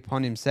peace be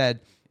upon him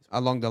said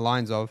along the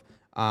lines of,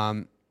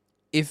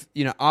 if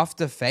you know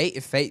after fate,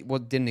 if fate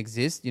didn't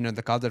exist, you know,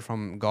 the qadr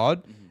from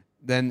God,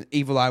 then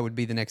evil eye would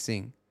be the next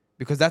thing.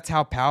 Because that's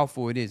how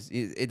powerful it is.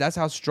 That's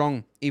how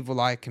strong evil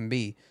eye can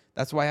be.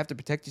 That's why you have to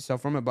protect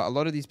yourself from it. But a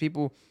lot of these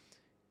people,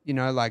 you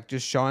know, like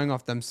just showing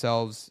off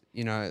themselves,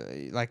 you know,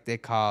 like their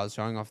cars,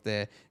 showing off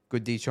their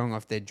good deeds, showing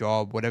off their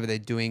job, whatever they're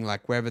doing,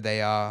 like wherever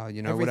they are,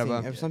 you know, Everything.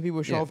 whatever. Some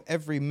people show Yeah. off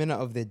every minute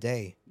of their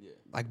day.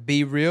 Like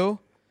Be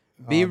Real.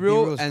 Be Be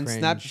Real Real's and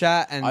cringe.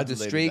 Snapchat and I the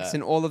deleted streaks that.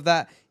 and all of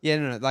that. Yeah,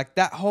 no, like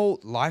that whole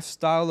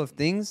lifestyle of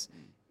things,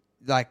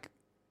 like,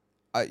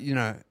 you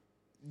know,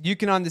 you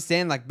can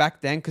understand like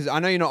back then, because I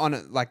know you're not on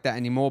it like that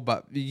anymore,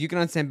 but you can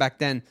understand back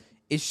then.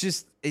 It's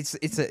just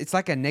it's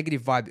like a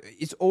negative vibe.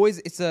 It's always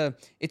it's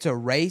a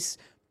race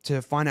to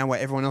find out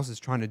what everyone else is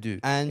trying to do.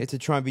 And to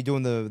try and be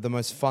doing the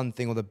most fun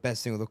thing or the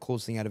best thing or the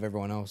coolest thing out of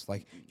everyone else.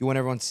 Like, you want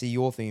everyone to see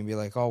your thing and be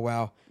like, oh,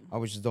 wow, I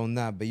was just doing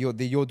that. But you're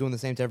doing the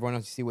same to everyone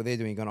else. You see what they're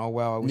doing. You're going, oh,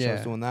 wow, I wish I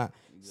was doing that.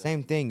 Exactly.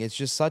 Same thing. It's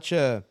just such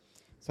a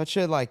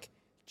like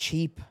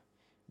cheap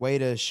way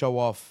to show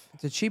off.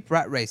 It's a cheap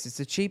rat race.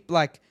 It's a cheap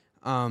like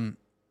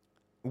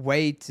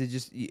way to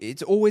just.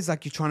 It's always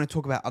like you're trying to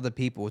talk about other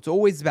people. It's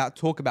always about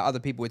talk about other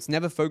people. It's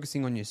never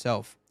focusing on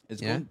yourself.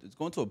 It's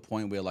gone to a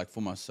point where, like,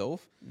 for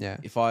myself, yeah,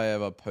 if I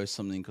ever post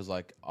something because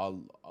like I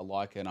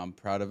like it and I'm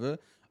proud of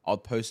it, I'll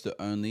post it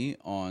only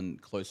on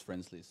close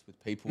friends list with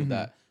people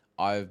that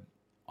I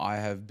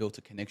have built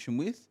a connection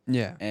with,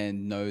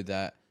 and know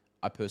that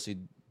I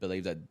personally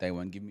believe that they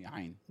won't give me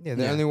ain. Yeah,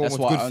 they only want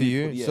what's good for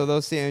you, so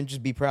they'll see it and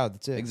just be proud.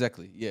 That's it.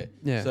 Exactly.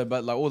 Yeah. So,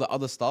 but like all the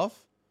other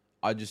stuff,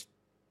 I just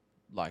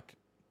like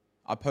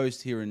I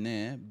post here and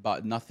there,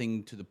 but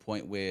nothing to the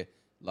point where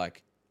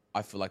like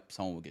I feel like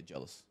someone will get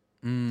jealous.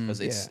 Because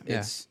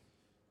it's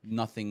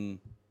nothing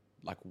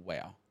like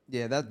wow.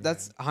 Yeah,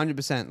 that's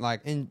 100%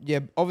 like.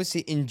 And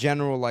obviously in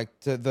general,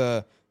 like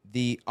the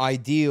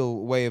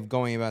ideal way of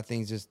going about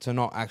things is to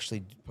not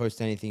actually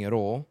post anything at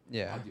all.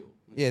 Yeah. Ideal.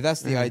 Yeah,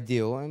 that's the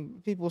ideal,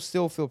 and people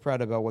still feel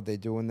proud about what they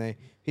do, and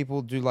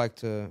people do like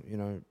to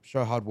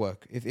show hard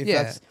work. If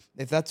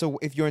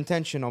your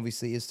intention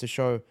obviously is to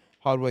show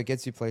hard work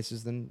gets you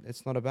places, then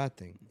it's not a bad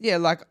thing. Yeah,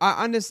 like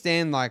I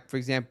understand, like for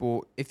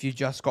example, if you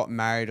just got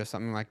married or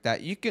something like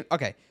that, you can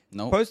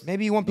post.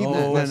 Maybe you want people.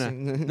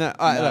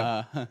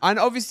 No. And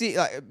obviously,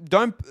 like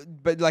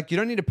but like you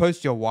don't need to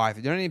post your wife.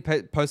 You don't need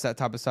to post that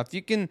type of stuff.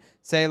 You can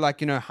say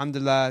like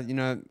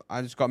alhamdulillah,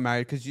 I just got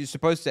married, because you're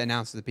supposed to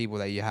announce to the people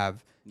that you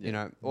have,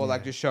 or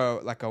like just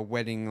show like a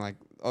wedding, like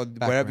or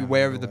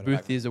wherever the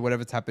booth is or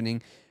whatever's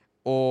happening,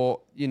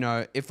 or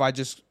if I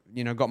just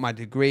got my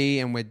degree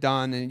and we're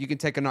done, and you can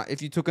take if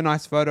you took a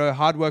nice photo,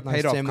 hard work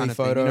paid off kind of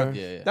photo.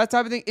 thing. That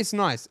type of thing. It's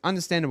nice,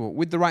 understandable,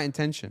 with the right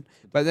intention.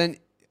 But then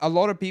a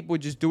lot of people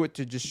just do it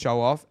to just show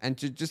off and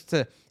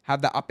to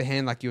have that upper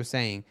hand, like you were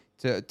saying,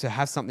 to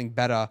have something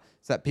better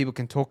so that people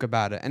can talk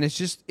about it. And it's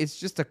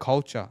just a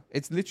culture.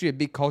 It's literally a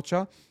big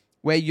culture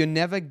where you're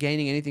never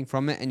gaining anything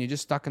from it, and you're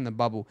just stuck in the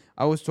bubble.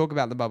 I always talk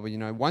about the bubble.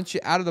 Once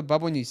you're out of the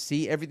bubble and you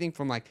see everything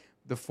from like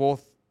the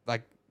fourth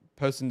like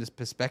person's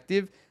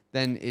perspective,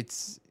 then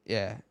it's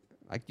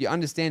like you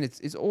understand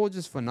it's all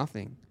just for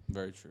nothing.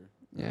 Very true.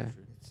 Yeah.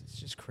 It's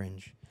just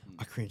cringe.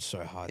 I cringe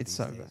so hard. It's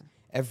so bad.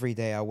 Every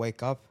day I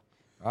wake up,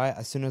 right?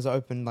 As soon as I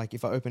open,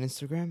 if I open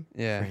Instagram,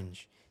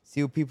 cringe.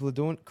 See what people are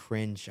doing,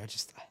 cringe.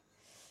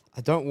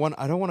 I don't want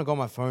to go on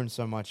my phone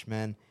so much,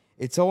 man.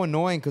 It's so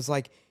annoying because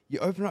like you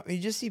open up and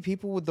you just see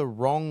people with the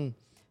wrong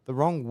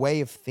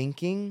way of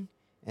thinking,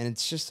 and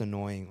it's just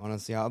annoying,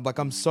 honestly.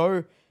 I'm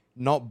so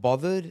not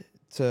bothered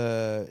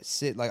to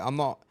sit. Like I'm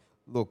not.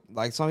 Look,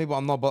 like some people,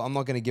 I'm not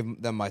going to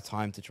give them my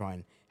time to try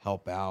and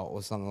help out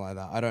or something like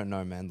that. I don't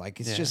know, man. Like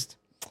it's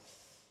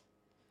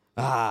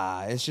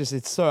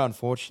it's so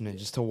unfortunate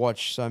just to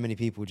watch so many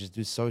people just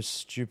do so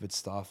stupid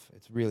stuff.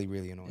 It's really,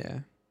 really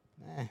annoying.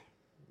 Yeah.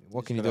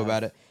 What can you do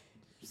about it?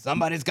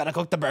 Somebody's got to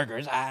cook the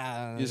burgers.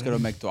 You just got to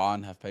make dua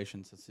and have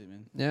patience. That's it,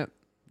 man. Yeah.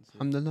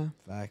 Alhamdulillah.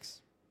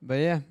 Facts. But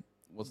yeah.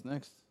 What's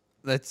next?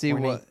 Let's see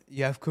what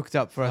you have cooked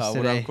up for us today.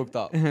 What I've cooked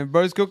up.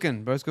 Bro's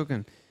cooking.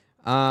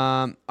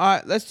 All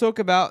right, let's talk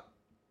about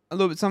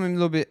something a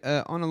little bit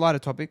on a lighter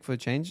topic for a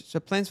change. So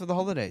plans for the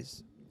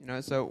holidays.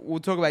 So we'll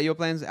talk about your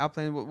plans, our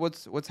plans.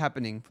 What's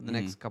happening for the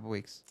next couple of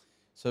weeks?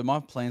 So my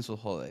plans for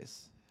the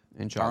holidays.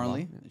 Inshallah.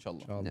 Currently,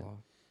 inshallah.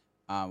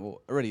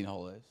 Well, already in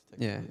holidays.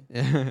 Yeah.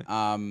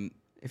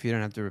 If you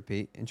don't have to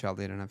repeat,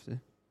 inshallah, you don't have to.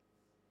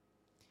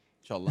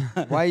 Inshallah.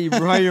 Why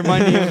are you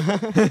reminding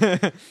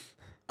him?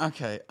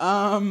 Okay.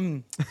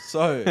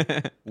 So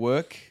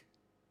work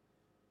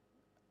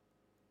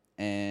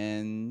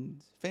and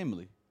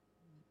family.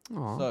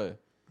 Aww. So,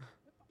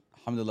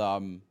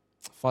 alhamdulillah,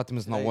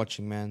 Fatima's not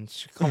watching, man.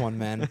 Come on,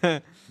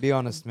 man. Be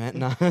honest, man.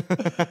 No.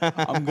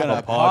 I'm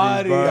gonna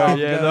party, bro.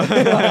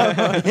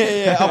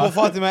 Yeah. Abu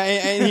Fatima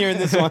ain't here in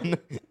this one.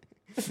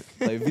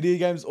 Play video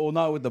games all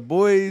night with the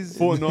boys.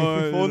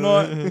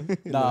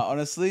 Fortnite. Nah,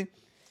 honestly,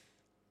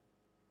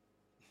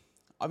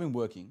 I've been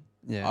working.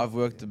 Yeah. I've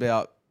worked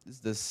about, this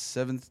is the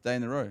 7th day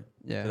in a row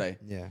today.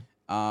 Yeah.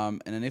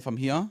 And then if I'm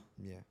here.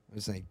 Yeah. I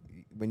was saying,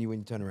 when you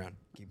turn around,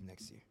 keep it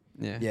next to you.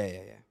 Yeah. Yeah.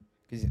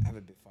 Because you have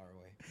a bit far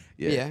away.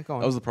 Yeah, go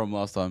on. That was the problem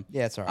last time.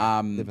 Yeah, it's all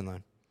right. Live and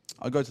learn.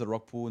 I go to the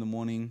rock pool in the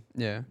morning.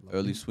 Yeah.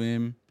 Early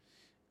swim.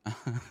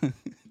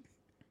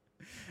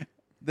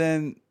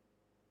 Then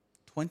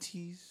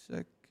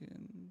 22nd,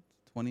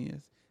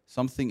 20th,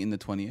 something in the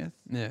 20th.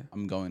 Yeah.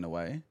 I'm going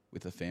away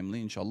with the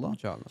family, inshallah.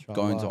 Inshallah.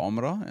 Going to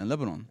Umrah and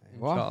Lebanon.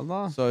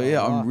 Inshallah. So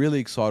yeah, I'm really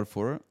excited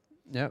for it.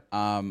 Yep.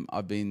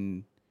 I've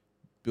been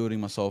building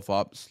myself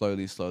up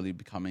slowly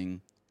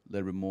becoming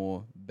little bit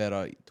more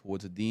better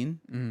towards the deen.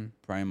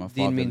 Praying my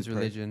Deen five means daily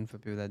prayer. religion for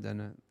people that don't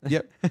know.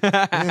 Yep.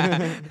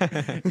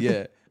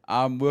 Yeah.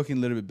 I'm working a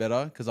little bit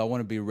better because I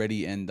want to be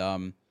ready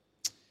and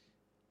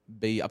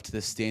be up to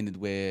the standard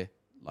where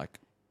like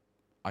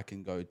I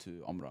can go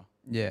to Umrah.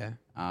 Yeah.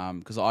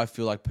 Because I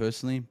feel like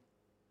personally,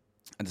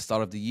 at the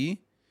start of the year,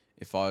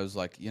 if I was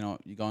like, you're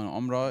going to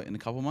Umrah in a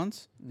couple of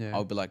months, Yeah. I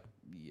would be like,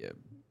 yeah,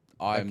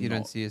 Like I'm you don't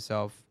not. see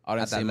yourself I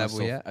don't at see that level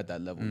myself yet. at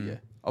that level. Mm. Yeah.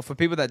 Oh, for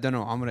people that don't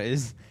know what Umrah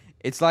is,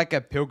 it's like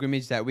a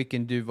pilgrimage that we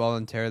can do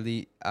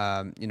voluntarily.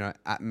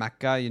 At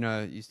Mecca,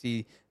 you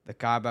see the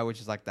Kaaba,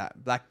 which is like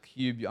that black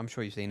cube. I'm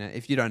sure you've seen it.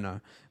 If you don't know,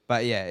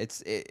 but yeah,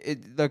 it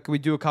like we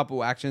do a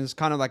couple actions,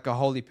 kind of like a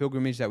holy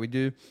pilgrimage that we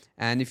do.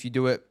 And if you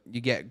do it,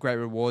 you get great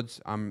rewards.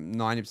 I'm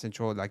 90%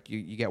 sure like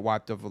you get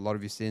wiped off a lot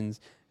of your sins,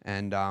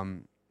 and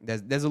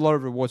there's a lot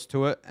of rewards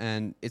to it.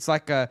 And it's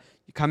like you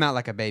come out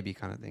like a baby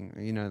kind of thing.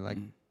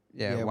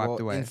 Wiped well,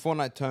 away. in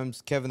Fortnite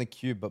terms, Kevin the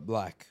Cube, but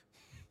black.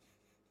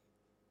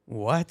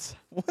 What?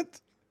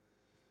 What?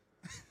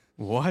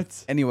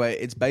 What? Anyway,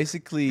 it's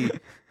basically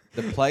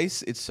the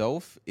place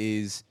itself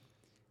it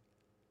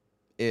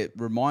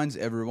reminds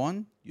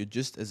everyone you're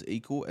just as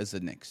equal as the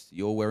next.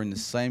 You're wearing the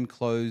same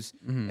clothes.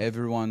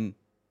 Everyone,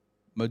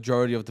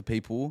 majority of the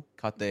people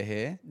cut their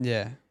hair.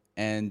 Yeah.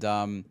 And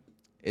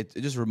it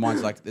just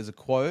reminds, like, there's a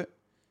quote.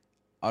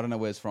 I don't know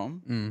where it's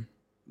from.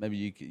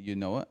 Maybe you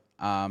know it.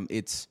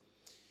 It's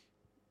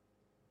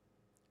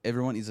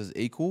everyone is as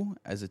equal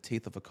as the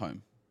teeth of a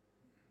comb.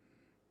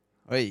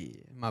 Oi,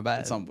 my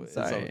bad.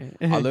 Sorry.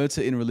 I learned it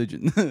in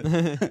religion.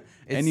 It's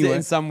Anyway.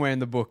 in somewhere in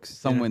the books.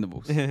 Somewhere in the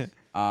books.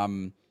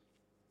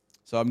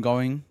 So I'm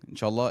going,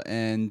 inshallah,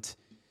 and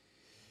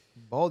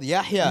Bold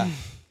Yahya.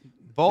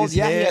 Bold This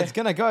Yahya. hair- It's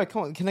gonna go.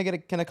 Come on. Can I get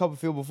a cup of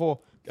feel before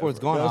it's for it.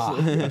 gone? Go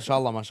for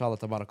Mashallah, mashallah,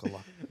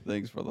 tabarakallah.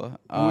 thanks, brother.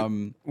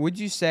 Would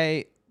you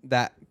say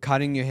that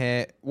cutting your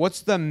hair,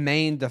 what's the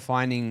main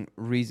defining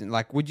reason?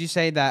 Like, would you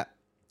say that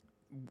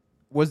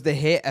was the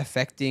hair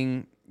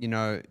affecting,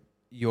 your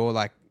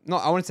like,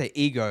 not, I want to say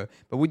ego,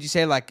 but would you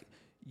say like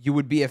you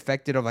would be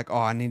affected of like, oh,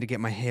 I need to get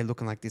my hair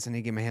looking like this. I need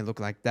to get my hair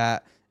looking like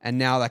that. And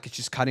now like it's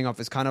just cutting off.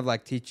 It's kind of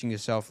like teaching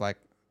yourself like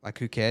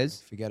who cares?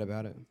 Forget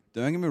about it.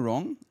 Don't get me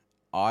wrong.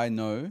 I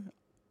know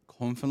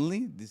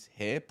confidently this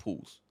hair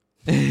pulls.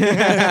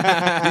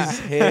 This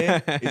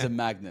hair is a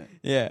magnet.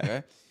 Yeah.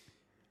 Okay?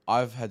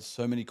 I've had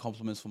so many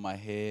compliments for my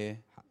hair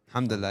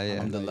Alhamdulillah, yeah.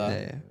 Alhamdulillah.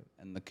 Yeah.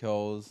 and the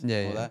curls Yeah,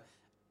 and all yeah. that.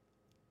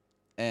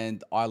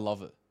 And I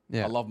love it.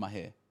 Yeah. I love my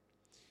hair.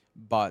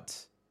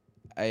 But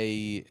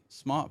a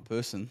smart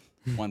person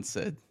once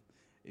said,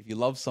 if you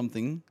love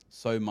something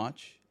so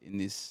much in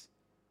this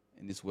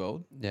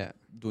world, Yeah.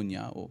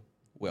 dunya or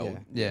world,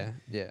 Yeah.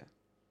 Yeah.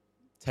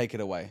 take it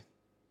away.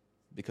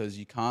 Because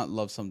you can't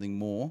love something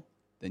more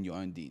than your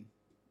own deen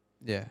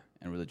Yeah.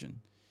 and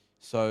religion.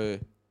 So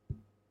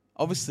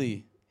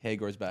obviously hair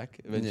grows back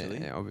eventually.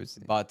 Yeah,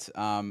 obviously. But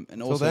and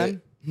Till also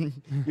then,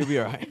 you'll be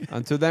alright.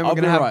 Until then, I'll we're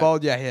gonna be have right.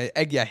 bald Yahya,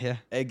 egg Yahya,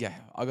 egg.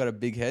 I got a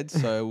big head,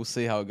 so we'll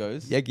see how it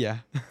goes.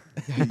 Yahya.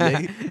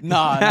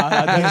 No,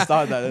 don't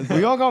start that. Don't start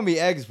We all gonna be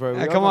eggs, bro. We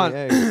all Come gonna on, be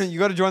eggs. you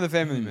got to join the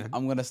family, man.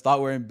 I'm gonna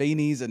start wearing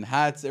beanies and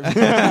hats.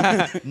 Everything.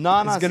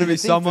 No, It's see, gonna be the thing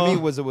for summer. me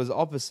was it was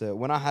opposite.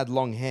 When I had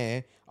long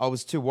hair, I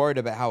was too worried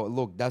about how it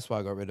looked. That's why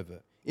I got rid of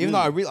it. Even though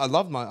I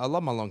love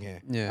my long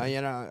hair. Yeah.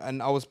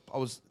 And I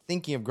was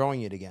thinking of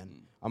growing it again.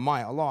 I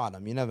might. Allah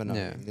Adam. You never know.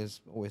 Yeah. There's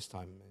always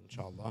time,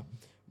 inshallah. But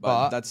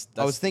But that's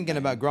I was the thinking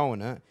main- about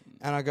growing it,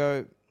 and I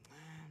go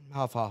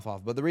half.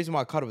 But the reason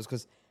why I cut it was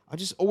because I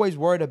just always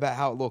worried about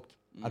how it looked.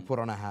 I'd put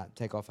on a hat,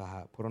 take off a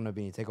hat, put on a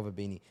beanie, take off a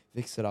beanie,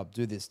 fix it up,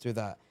 do this, do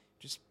that.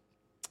 Just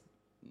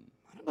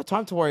I don't got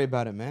time to worry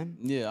about it, man.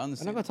 Yeah, I I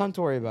understand. don't got time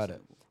to worry about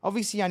it.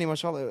 Obviously, yani,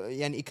 mashallah,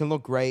 and it can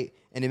look great,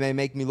 and it may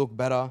make me look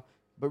better.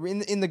 But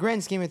in the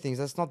grand scheme of things,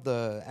 that's not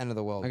the end of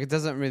the world. Like it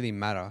doesn't really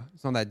matter.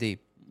 It's not that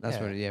deep. That's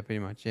Yeah. what. Yeah, pretty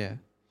much. Yeah.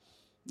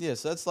 Yeah,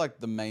 so that's like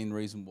the main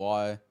reason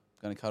why I'm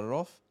gonna cut it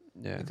off.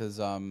 Yeah. Because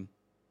I'm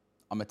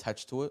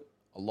attached to it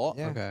a lot.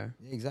 Yeah. Okay.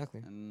 Yeah,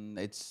 exactly. And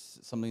it's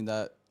something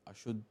that I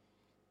should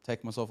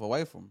take myself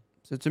away from.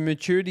 So it's a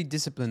maturity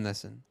discipline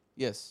lesson,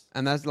 Yes.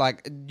 and that's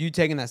like you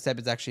taking that step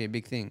is actually a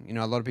big thing.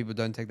 A lot of people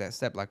don't take that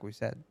step, like we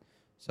said.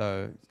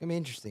 So It's gonna be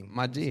interesting.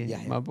 my G,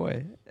 Yeah, yeah. my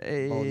boy.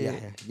 Hey. Oh yeah,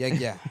 yeah,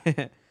 yeah,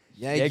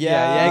 yeah, Yeg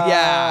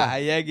yeah,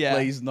 yeg yeah.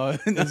 Please no.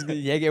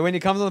 Yeg yeah. When he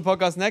comes on the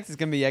podcast next, it's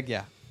gonna be yeg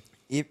yeah.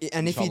 If he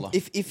Inshallah.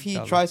 if he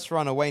Inshallah. tries to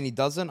run away and he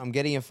doesn't, I'm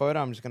getting a photo.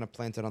 I'm just gonna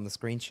plant it on the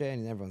screen share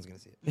and everyone's gonna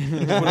see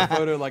it. Put a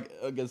photo like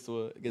against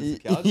the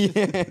couch.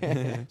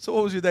 Yeah. So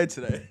what was your day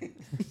today?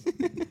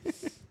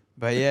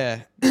 But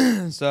yeah,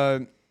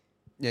 so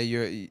yeah,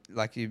 you're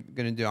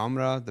gonna do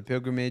Umrah, the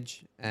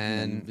pilgrimage,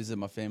 And and visit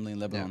my family in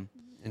Lebanon.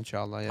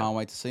 inshallah, yeah, Can't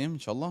wait to see him,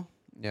 inshallah.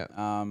 yeah.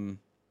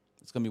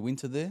 It's gonna be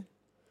winter there.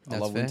 I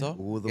That's love fair. winter.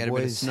 Ooh, the Get a bit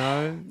of boys.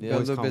 snow, Yeah. do a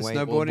Boys little bit of can't wait.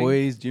 All snowboarding.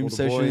 Boys, gym All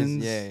the boys.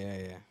 sessions. Yeah, yeah,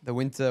 yeah. The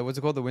winter, what's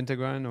it called? The winter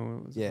grind or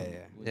what's it Yeah, called? yeah.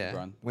 Winter Yeah.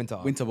 grind. Winter.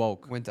 Winter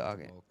walk. Winter,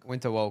 okay.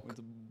 Winter woke.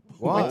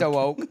 What? Winter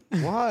woke.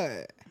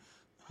 What?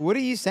 What are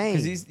you saying?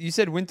 Because you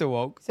said winter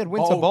woke. He said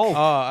winter Bulk. bulk.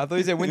 Oh, I thought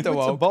you said winter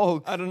Winter woke.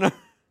 bulk. I don't know.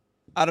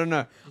 I don't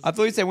know. I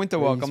thought you said Winter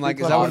Walk. You I'm like,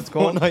 speak is that what it's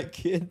called? Fortnite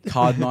kid.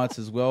 Card nights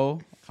as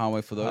well. Can't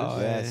wait for those. Oh,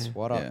 Yes, yeah.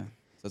 what up? Yeah,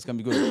 so it's gonna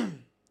be good.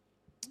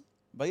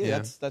 But yeah,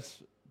 Yeah.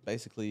 that's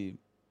basically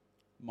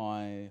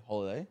my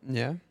holiday.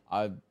 Yeah.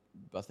 I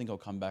think I'll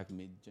come back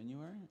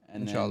mid-January,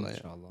 and Inshallah,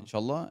 then, yeah.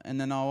 inshallah, and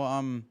then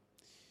I'll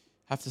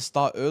have to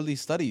start early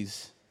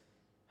studies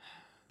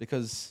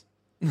because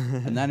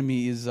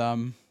anatomy is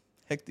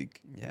hectic.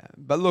 Yeah.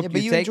 But look, Yeah,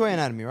 but you take, enjoy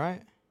anatomy,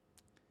 right?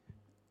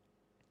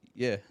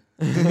 Yeah,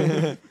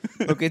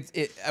 look,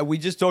 we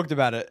just talked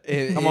about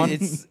it. Come on.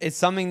 It's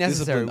something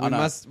necessary. Discipline, I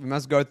know. We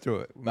must go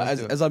through it. We but must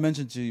do it. as I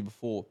mentioned to you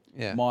before,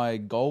 Yeah. my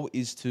goal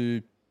is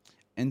to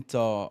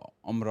enter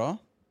Umrah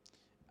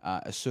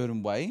a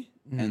certain way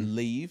and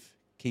leave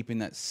keeping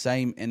that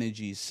same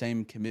energy,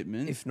 same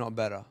commitment, if not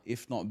better.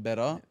 if not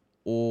better,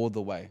 all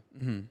the way.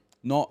 Mhm.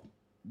 Not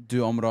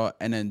do Umrah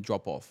and then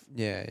drop off.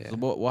 Yeah, yeah. So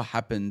what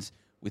happens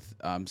with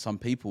some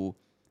people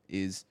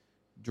is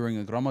during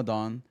a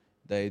Ramadan,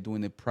 they're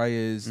doing their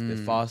prayers, they're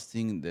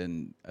fasting,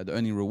 then they're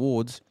earning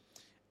rewards,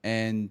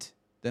 and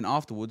then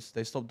afterwards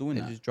they stop doing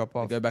They that. just drop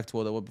off. They go back to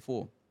what they were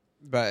before.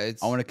 But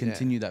it's I want to yeah.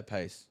 continue that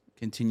pace,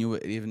 continue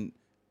it,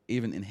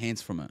 even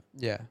enhance from it.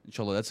 Yeah.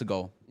 Inshallah, that's a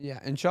goal. Yeah,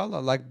 inshallah.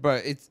 Like, bro,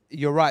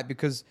 you're right,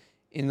 because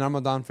in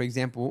Ramadan, for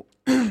example,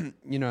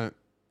 you know,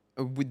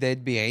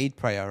 there'd be Eid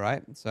prayer,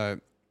 right? So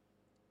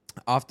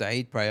after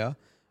Eid prayer,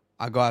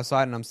 I go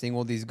outside and I'm seeing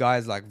all these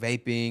guys like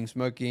vaping,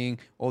 smoking,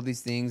 all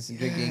these things,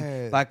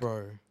 drinking. Like,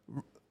 bro.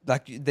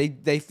 like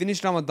they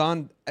finish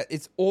Ramadan.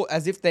 It's all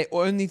as if the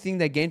only thing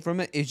they gain from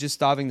it is just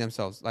starving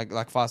themselves,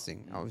 like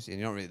fasting. Obviously,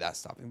 you're not really that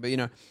starving, but you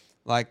know,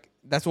 like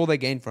that's all they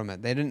gain from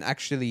it. They didn't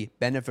actually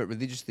benefit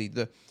religiously.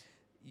 The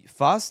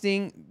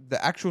fasting,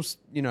 the actual,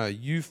 you know,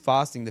 you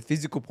fasting, the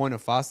physical point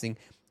of fasting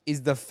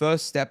is the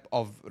first step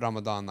of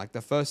Ramadan, like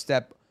the first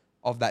step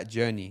of that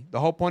journey. The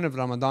whole point of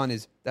Ramadan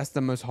is that's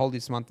the most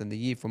holiest month in the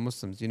year for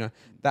Muslims. You know,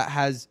 that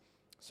has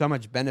so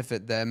much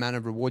benefit. The amount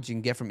of rewards you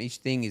can get from each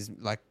thing is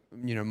like,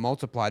 you know,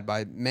 multiplied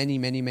by many,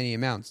 many, many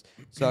amounts.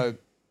 So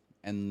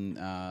And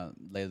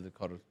Laylatul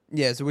Qadr.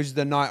 yeah, so which is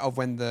the night of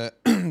when the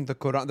the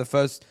Quran, the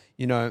first,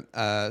 you know,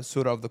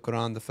 surah of the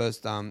Quran, the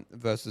first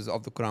verses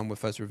of the Quran were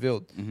first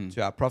revealed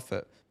to our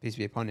Prophet, peace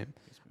be upon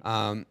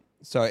him.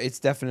 So it's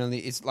definitely,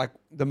 it's like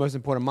the most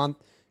important month,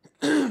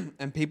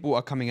 and people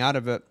are coming out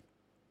of it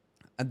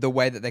the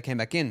way that they came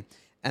back in,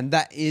 and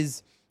that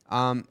is,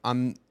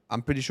 I'm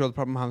pretty sure the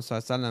Prophet Muhammad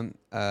Sallallahu Alaihi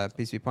Wasallam,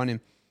 peace be upon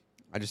him,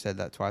 I just said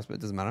that twice, but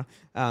it doesn't matter.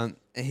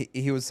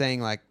 He was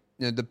saying, like,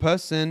 you know, the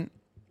person,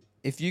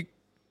 if you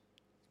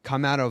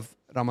come out of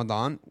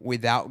Ramadan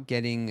without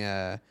getting,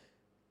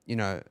 you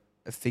know,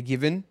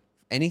 forgiven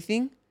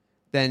anything,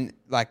 then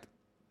like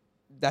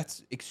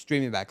that's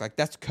extremely bad. Like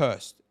that's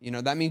cursed. You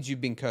know, that means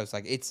you've been cursed.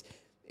 Like it's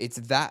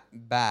that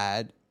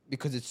bad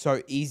because it's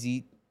so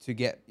easy to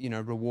get, you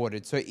know,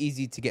 rewarded. So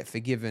easy to get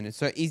forgiven. It's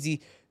so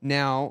easy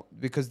now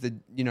because the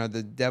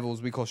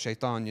devils, we call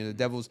shaitan, you know,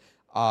 the devils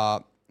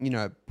are, you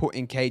know, put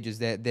in cages.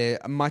 They're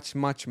much,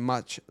 much,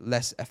 much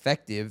less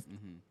effective.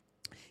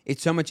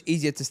 It's so much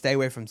easier to stay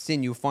away from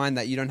sin. You'll find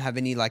that you don't have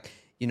any, like,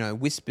 you know,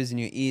 whispers in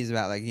your ears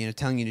about, like, you know,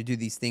 telling you to do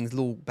these things,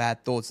 little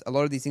bad thoughts. A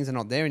lot of these things are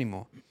not there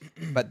anymore.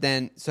 But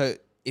then, so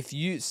if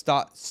you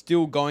start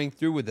still going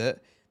through with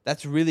it,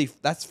 that's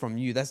from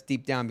you. That's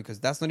deep down, because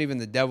that's not even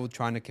the devil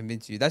trying to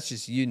convince you. That's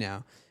just you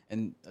now.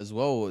 And as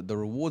well, the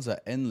rewards are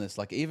endless.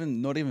 Like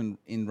not even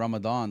in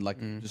Ramadan, like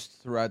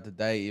just throughout the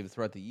day, even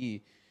throughout the year,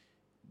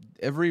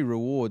 every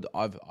reward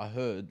I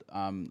heard.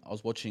 I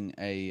was watching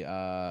a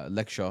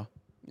lecture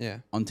Yeah.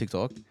 on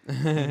TikTok.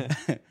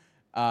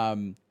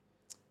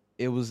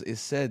 It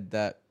said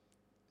that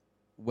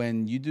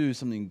when you do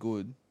something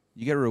good,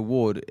 you get a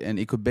reward, and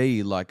it could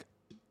be like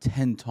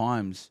 10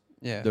 times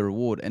Yeah. the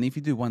reward. And if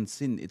you do one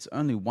sin, it's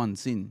only one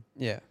sin.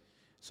 Yeah.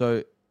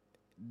 So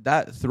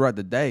that throughout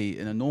the day,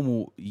 in a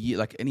normal year,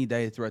 like any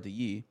day throughout the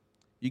year,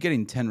 you're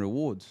getting 10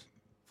 rewards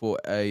for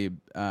a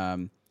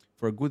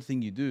good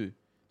thing you do.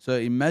 So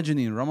imagine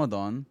in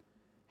Ramadan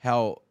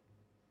how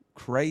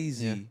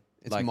crazy, Yeah.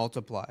 It's like,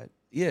 multiplied.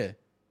 yeah,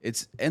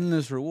 it's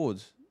endless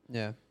rewards.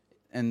 Yeah.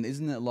 And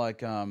isn't it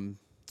like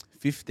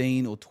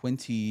 15 or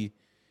 20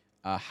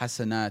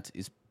 hasanat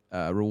is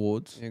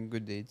rewards, And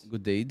good deeds.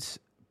 good deeds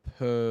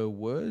per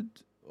word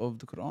of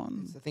the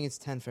Quran? I think it's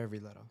 10 for every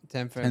letter.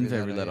 10 for 10 every for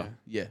every letter.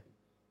 yeah. Yeah.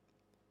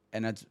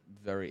 And that's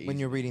very easy. When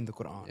you're reading the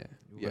Quran. Yeah.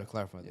 We Yeah. gotta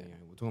clarify that. Yeah. Yeah.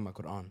 We're talking about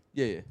Quran.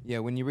 Yeah. Yeah,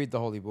 when you read the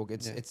Holy Book,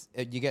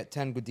 Yeah. you get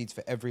 10 good deeds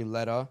for every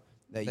letter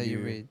that That you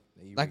read.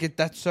 that you Like read.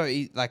 that's so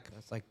easy. Like,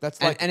 That's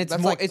and- like and it's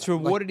that's more- like- it's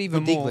rewarded like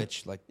even good more.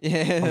 Glitch, like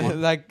yeah,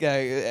 like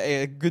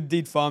a good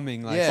deed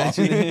farming. Like,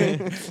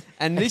 Yeah.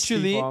 and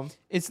literally,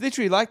 it's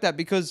literally like that,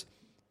 because,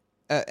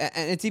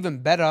 and it's even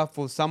better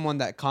for someone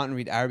that can't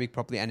read Arabic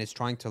properly and is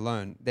trying to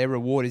learn. Their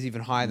reward is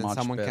even higher than Much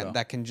someone better.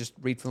 that can just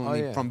read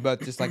fluently yeah. from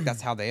birth, just like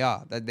that's how they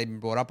are. That they've been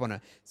brought up on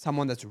it.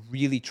 Someone that's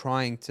really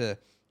trying to,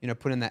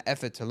 put in that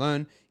effort to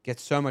learn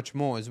gets so much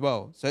more as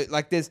well. So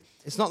like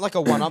It's not like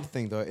a one-up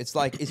thing though. It's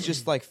like it's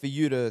just like for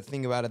you to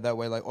think about it that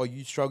way. Like, oh,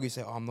 you struggle. You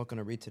say, oh, I'm not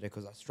gonna read today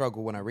because I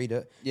struggle when I read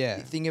it. Yeah.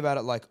 You think about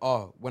it like,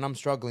 oh, when I'm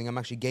struggling, I'm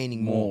actually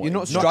gaining more. you're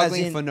not as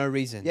struggling in- for no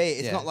reason. Yeah,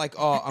 it's not like,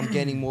 oh, I'm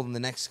gaining more than the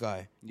next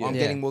guy. Yeah. I'm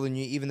Yeah. getting more than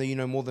you, even though you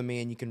know more than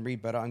me and you can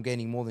read better. I'm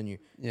gaining more than you.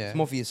 Yeah. It's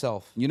more for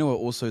yourself. You know what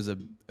also is a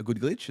good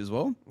glitch as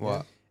well?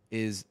 What?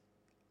 Is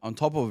on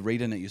top of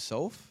reading it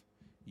yourself,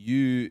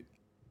 you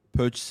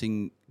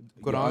purchasing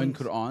your own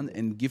Quran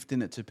and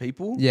gifting it to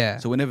people. Yeah.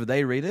 So whenever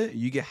they read it,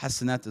 you get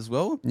hasanat as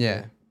well.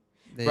 Yeah.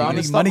 There Bro, you I'm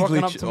go. gonna Money start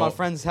rocking up glitch. to my Oh.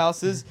 friends'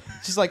 houses.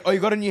 Just like, oh, you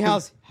got a new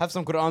house? Have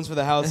some Qur'ans for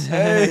the house.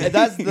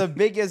 That's the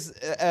biggest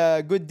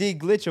good deed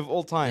glitch of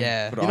all time.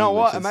 Yeah. You Qur'an know glitch,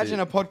 what? that's Imagine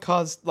it. a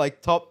podcast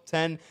like top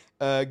 10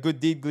 good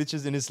deed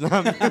glitches in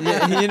Islam.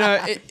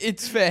 Yeah,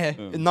 it's fair.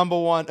 Number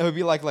one, it would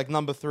be like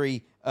number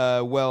 3,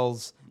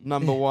 Wells.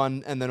 Number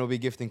 1, and then it'll be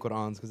gifting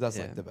Qur'ans because that's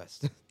Yeah. like the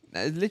best.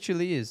 It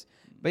literally is.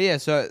 But yeah,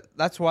 so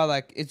that's why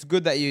like it's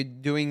good that you're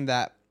doing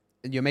that.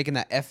 You're making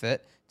that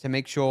effort to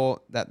make sure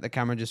that the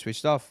camera just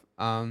switched off.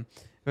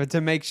 But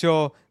to make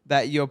sure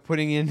that you're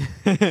putting in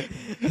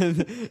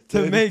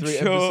to make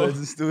sure.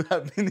 episodes are still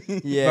happening.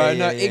 Bro,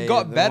 no, it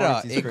got the better.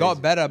 warranty's It got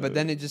crazy. better, but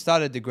then it just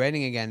started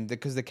degrading again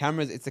because the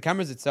cameras. It's the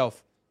cameras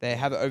itself. They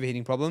have an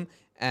overheating problem,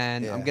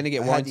 and I'm Yeah. gonna get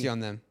Hadi, warranty on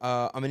them.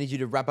 I'm gonna need you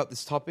to wrap up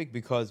this topic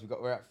because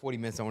we're at 40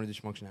 minutes. I want to do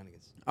schmuck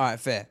shenanigans. All right,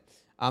 fair.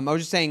 I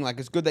was just saying, like,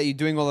 it's good that you're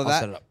doing all of I'll that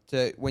set it up.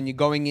 to when you're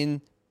going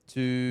in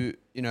to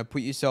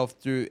put yourself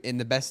through in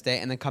the best state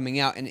and then coming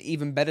out in an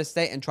even better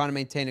state and trying to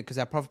maintain it because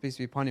our Prophet peace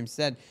be upon him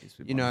said,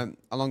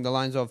 along the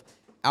lines of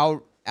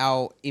our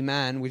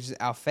iman, which is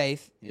our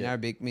faith in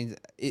Arabic, means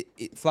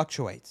it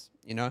fluctuates,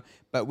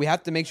 but we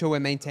have to make sure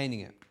we're maintaining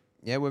it.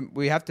 Yeah,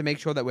 we have to make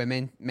sure that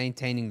we're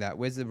maintaining that.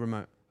 Where's the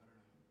remote?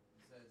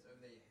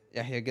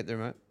 Yeah, here, get the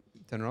remote.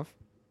 Turn it off.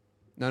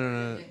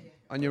 No.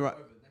 On your right.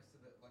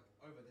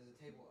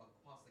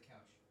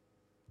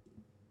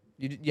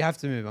 You have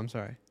to move. I'm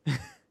sorry.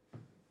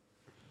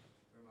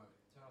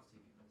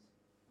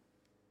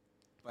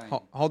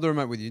 Hold the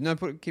remote with you. No,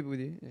 keep it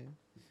with you. Yeah,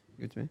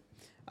 give it to me.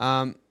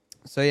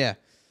 So yeah.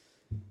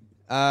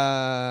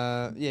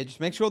 Just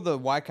make sure the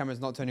wide camera is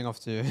not turning off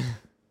too.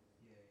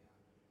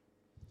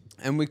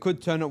 And we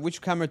could turn it.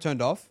 Which camera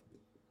turned off?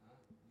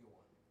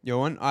 Your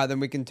one. All right, then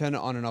we can turn it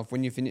on and off.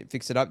 When you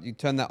fix it up, you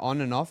turn that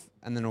on and off,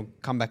 and then it'll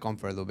come back on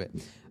for a little bit.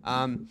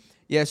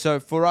 So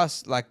for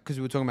us, like, because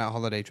we were talking about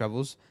holiday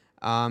travels,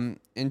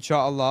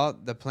 inshallah,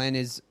 the plan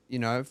is,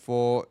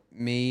 for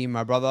me,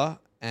 my brother,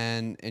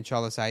 and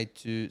inshallah Said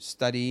to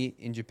study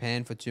in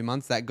Japan for 2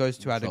 months. That goes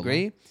to our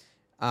degree.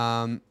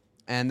 And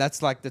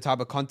that's like the type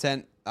of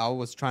content I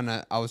was trying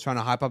to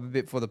hype up a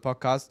bit for the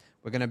podcast.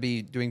 We're going to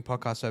be doing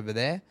podcasts over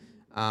there.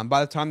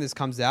 By the time this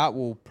comes out,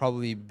 we'll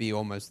probably be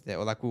almost there,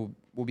 or like we'll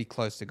be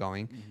close to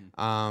going.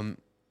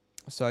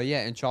 So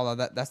yeah,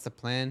 inshallah, that's the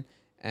plan.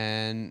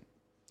 And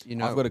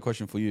I've got a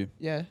question for you.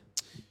 yeah.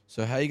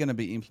 So how are you going to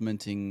be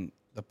implementing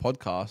the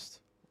podcast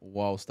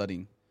while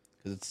studying?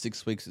 Because it's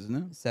 6 weeks, isn't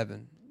it?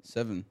 7.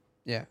 7.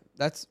 Yeah,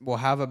 that's how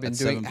have I been That's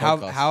doing? 7 How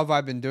podcasts. have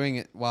I been doing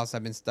it whilst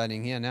I've been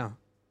studying here now?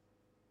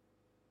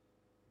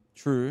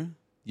 True.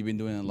 You've been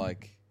doing it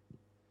like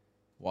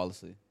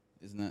wirelessly,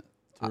 isn't it?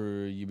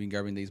 Through you've been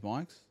grabbing these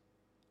mics.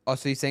 Oh,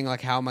 so you're saying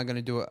like how am I going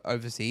to do it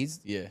overseas?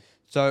 Yeah.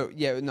 So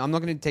yeah, no, I'm not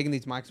going to be taking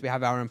these mics. We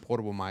have our own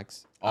portable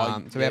mics.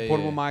 Oh, So we have yeah,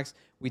 portable yeah. mics.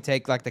 We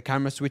take like the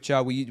camera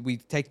switcher. We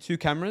take 2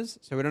 cameras,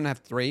 so we don't have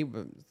 3.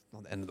 But it's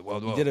not the end of the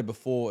world. You did it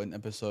before in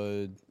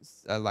episode.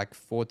 Like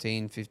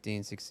 14,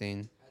 15,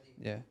 16.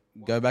 Yeah,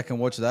 Go back and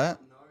watch that.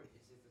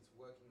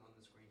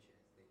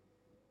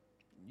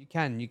 you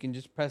can. You can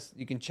just press.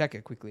 You can check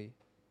it quickly.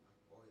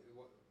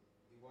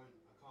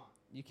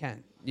 You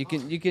can. You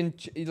can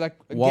like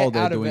While get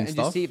they're out of it doing and just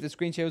stuff, see if the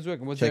screen share was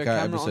working. Was check there a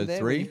out camera on episode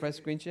there when 3. you press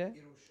screen share?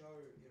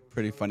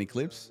 Pretty funny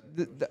clips.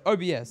 The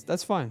OBS.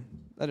 That's fine.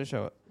 Let it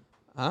show it.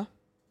 Huh?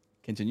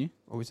 Continue.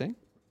 What were we saying?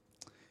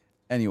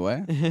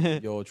 Anyway,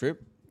 your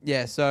trip.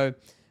 Yeah, so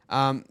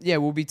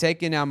we'll be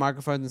taking our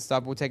microphones and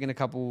stuff. We're taking a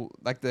couple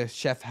like the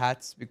chef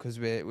hats because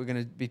we're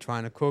gonna be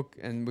trying to cook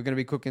and we're gonna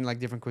be cooking like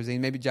different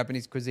cuisine, maybe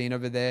Japanese cuisine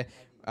over there,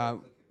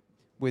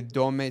 with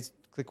dorm mates.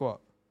 Click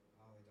what?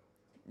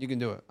 You can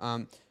do it.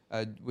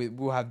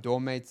 We'll have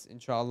dorm mates,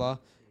 inshallah,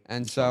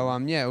 and so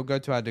we'll go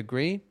to our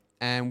degree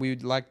and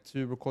we'd like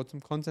to record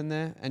some content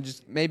there and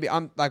just maybe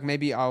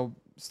I'll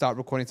start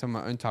recording some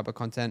of my own type of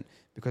content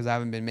because I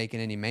haven't been making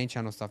any main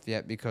channel stuff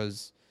yet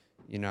because.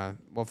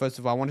 First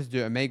of all, I wanted to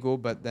do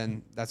Omegle, but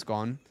then that's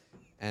gone.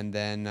 And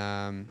then,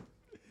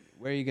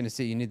 where are you going to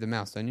see? You need the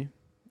mouse, don't you?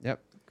 Yep,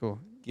 cool.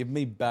 Give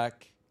me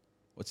back.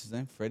 What's his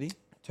name? Freddie.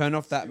 Turn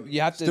off that.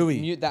 You have to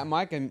Stewie. mute that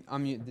mic and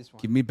unmute this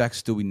one. Give me back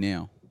Stewie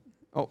now.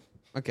 Oh,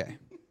 okay.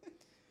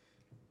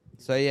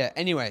 So, yeah,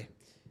 anyway,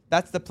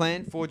 that's the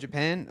plan for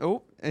Japan.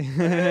 Oh,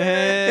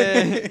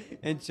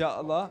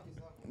 inshallah.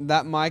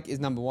 That mic is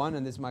number 1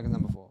 and this mic is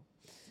number 4.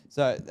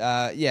 So,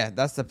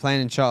 that's the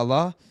plan,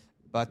 inshallah.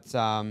 But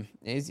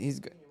he's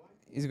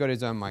got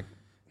his own mic.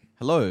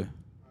 Hello.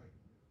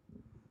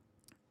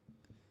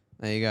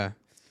 There you go.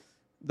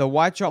 The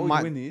white shot Oh,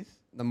 might win this.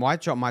 the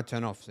white shot might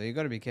turn off, so you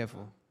got to be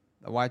careful.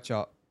 The white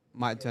shot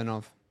might turn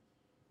off.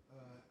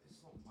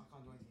 I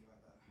can't do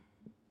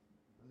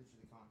anything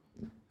about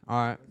that. I literally can't.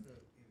 All right.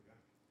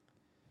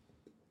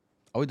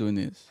 Are we doing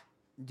this?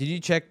 Did you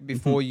check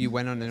before you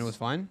went on and it was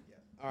fine?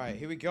 All right,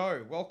 here we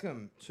go.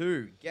 Welcome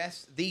to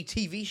Guess the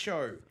TV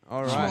Show.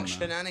 All Schmuck right.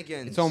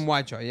 Shenanigans. It's on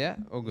white shot, yeah?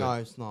 All good. No,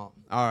 it's not.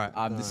 All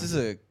right. This is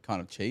a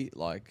kind of cheat.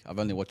 Like I've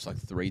only watched like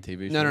 3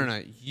 TV shows.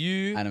 No.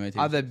 You Anime TV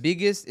are the shows.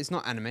 biggest. It's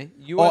not anime.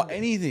 You Or are the-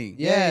 anything.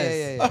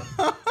 Yes.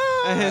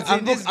 Yeah. See,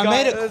 this I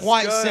made guy- it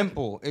quite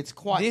simple. It's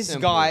quite This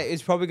simple. guy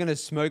is probably gonna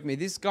smoke me.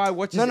 This guy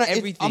watches No,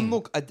 everything.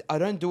 Look, I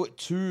don't do it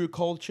too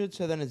cultured,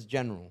 so then it's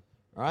general.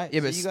 Right? Yeah,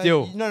 So but you guys-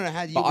 still. No,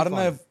 how do you But I don't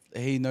know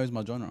if he knows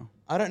my genre.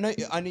 I don't know.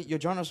 I need your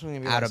genre's going to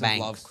be Outer like some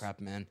Banks. love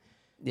crap, man.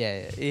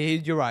 Yeah,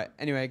 you're right.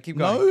 Anyway, keep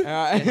No. going. All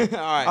right. All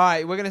right. All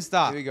right, we're gonna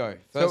start. Here we go.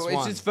 So First it's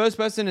one. just first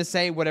person to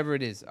say whatever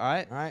it is. All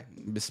right. All right.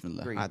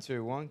 Bismillah. 3,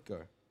 2, 1, go.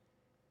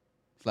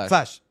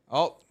 Flash.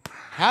 Oh,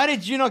 how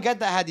did you not get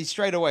that, Hadi,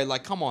 straight away?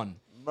 Like, come on.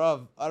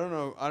 Bro, I don't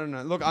know.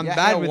 Look, I'm Yahya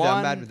bad with that. I'm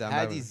 1, bad with that. I'm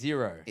bad Hadi with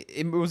 0. it.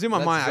 It was in my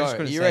Let's mind. I go. just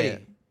couldn't Are you say ready?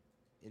 it.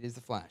 It is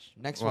the Flash.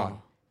 Next Wow. one.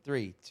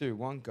 3, 2,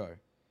 1, go.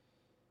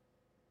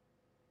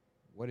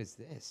 What is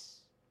this?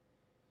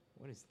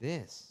 What is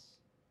this?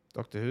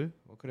 Doctor Who.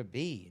 What could it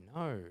be?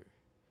 No.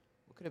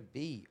 What could it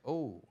be?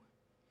 Oh,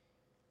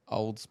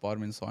 Old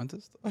Spider-Man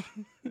scientist.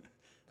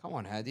 come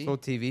on, Hadi. It's all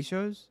TV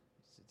shows.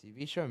 It's a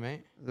TV show,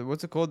 mate.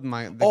 What's it called?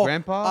 The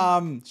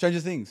grandpa. Stranger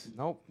Things.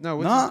 Nope. No,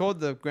 what's Nah. it called?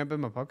 The grandpa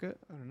in my pocket.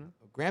 I don't know.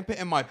 Grandpa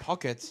in my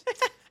pocket.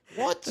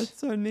 What? That's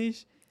so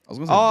niche. I was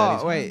gonna say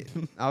Daddy's Oh wait,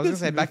 Home. I was gonna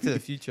say Back to the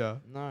Future.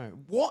 No.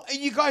 What are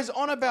you guys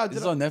on about? Is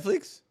Did it on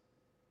Netflix?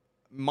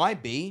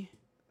 Might be.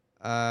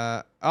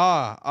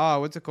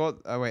 What's it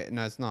called? Oh wait,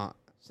 no, it's not.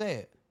 Say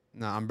it.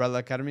 No, Umbrella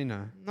Academy.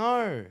 No.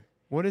 No.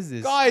 What is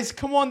this? Guys,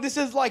 come on. This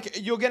is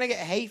like, you're going to get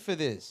hate for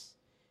this.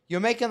 You're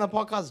making the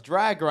podcast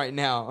drag right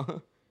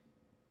now.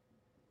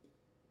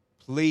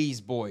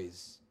 Please,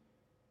 boys.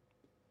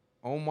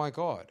 Oh my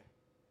God.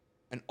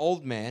 An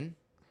old man,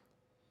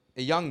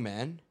 a young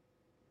man,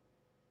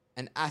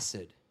 an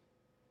acid,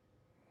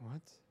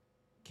 What?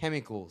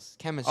 chemicals,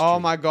 chemistry. Oh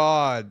my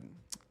God!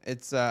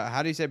 It's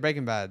how do you say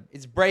Breaking Bad?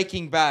 It's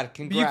Breaking Bad.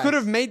 Congrats. You could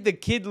have made the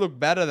kid look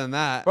better than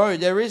that. Bro,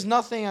 there is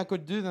nothing I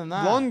could do than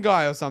that. Blonde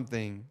guy or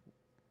something.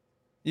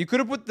 You could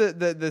have put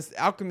the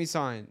alchemy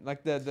sign,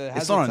 like the It's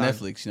hazard not on sign.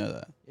 Netflix. You know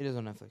that. It is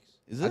on Netflix.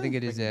 Is it? I think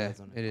it is. Breaking Yeah, Bad's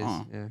on it is.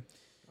 Oh. Yeah.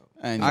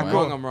 Anyway. I'm cool.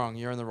 wrong. I'm wrong.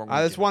 You're on the wrong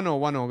one. That's Jim.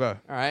 1-1, go. All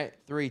right.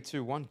 3,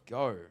 2, 1,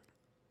 go.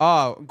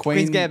 Oh,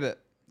 Queen's Queen- Gambit.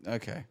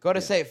 Okay. Got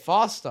to say it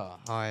faster.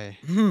 Hi.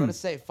 Got to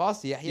say it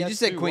faster. Yeah, You just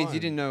said Queens. You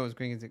didn't know it was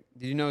Queen's. Did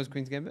you know it was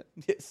Queen's Gambit?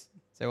 Yes.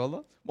 Say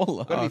Wallah.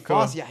 Wallah. Got to Oh, be cool.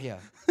 fast. Yeah,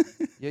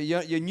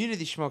 yeah. you're new to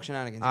these schmuck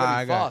shenanigans. Got to Ah,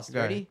 be go, fast. go.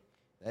 Ready?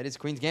 That is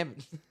Queen's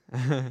Gambit.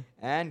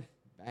 And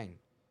bang.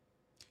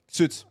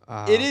 Suits.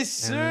 It is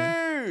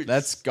Suits.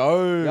 Let's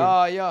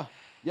go. Yeah.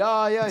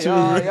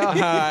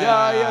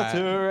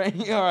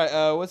 Touring. All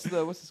right. What's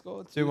the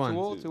score? 2-1. 2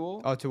 all. 2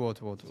 all. Oh,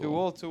 2-2.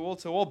 2 all.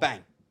 2 all. Bang.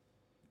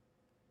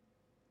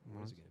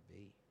 What is it gonna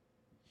be?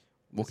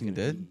 Walking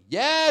Dead.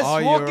 Yes, Oh,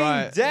 you're Walking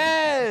right.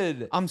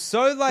 Dead. I'm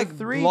so like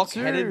 3-2.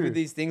 blockheaded with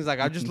these things. Like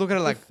I just look at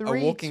it like a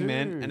walking 3-2.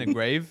 man and a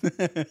grave.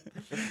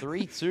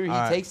 3-2. He All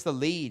right. takes the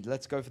lead.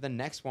 Let's go for the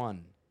next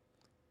one.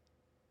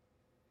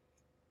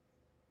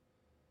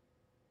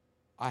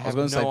 I I have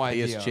was going no to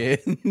say idea. PS Chair.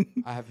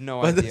 I have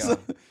no But that's idea.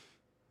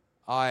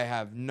 I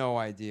have no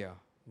idea.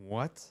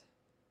 What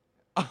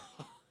I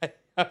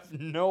have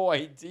no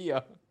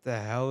idea. the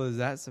hell is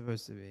that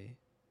supposed to be?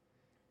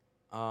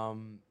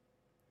 What?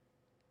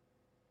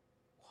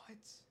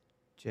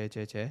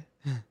 Che.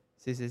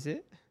 See.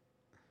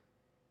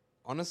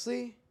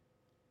 Honestly,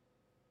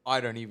 I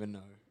don't even know.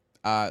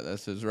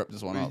 Let's just wrap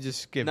this one We up.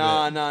 just skip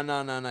No.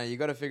 it. You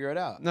got to figure it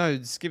out.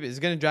 No, skip it. It's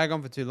gonna drag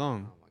on for too Oh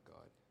long. my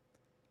god.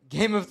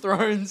 Game of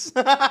Thrones.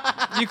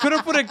 You could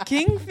have put a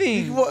king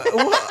thing. What?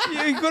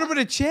 You could have put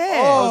a chair.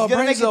 I was Oh, gonna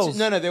brain make it. cells.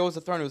 No, there was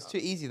a throne. It was too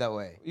easy that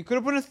way. You could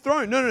have put a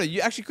throne. No.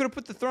 You actually could have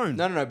put the throne.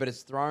 No, but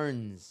it's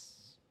thrones.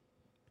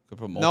 Could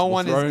put No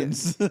multiple one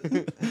is thrones.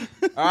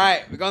 All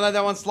right, we're gonna let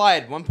that one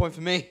slide. 1 point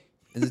for me.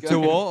 Is it Go 2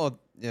 ahead. all or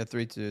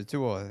 3-2?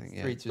 2 all, I think.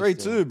 Yeah. 3-2. 3-2,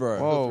 still. bro.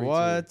 Whoa, 3-2.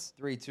 what?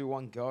 3, 2,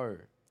 1, go.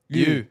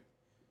 You.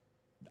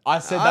 I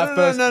said I that don't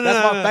first. know, no,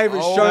 That's no, my no.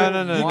 favorite Oh,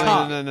 show. No. You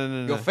can't.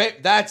 No.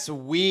 Your That's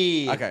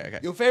weird. Okay.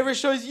 Your favorite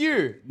show's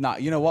you. Nah,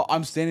 you know what?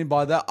 I'm standing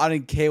by that. I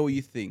don't care what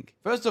you think.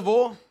 First of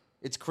all,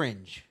 it's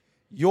cringe.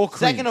 You're cringe.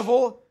 Second of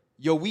all,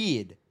 you're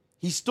weird.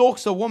 He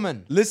stalks a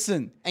woman.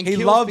 listen. And he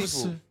kills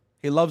loves. people.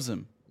 He loves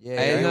him. Yeah,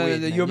 Hey, no,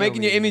 weird, man. you're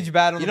making your weird, image man.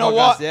 bad on You the know podcast,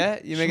 what? yeah?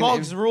 You're making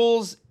Schmogs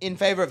rules in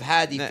favor of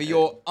Hadi Nah, for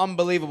your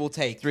unbelievable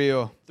take. 3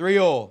 all. 3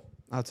 all.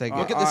 I'll take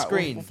Look it. at the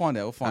screen. We'll find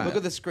out. We'll find Look out.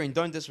 at the screen.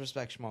 Don't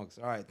disrespect Schmogs.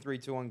 All right, 3,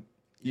 2, 1.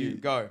 You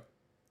go.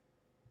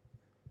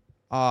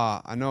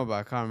 I know, but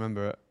I can't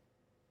remember it.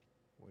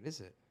 What is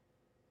it?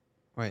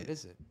 Wait, What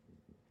is it?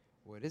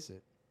 What is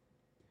it?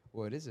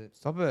 What is it?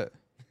 stop it.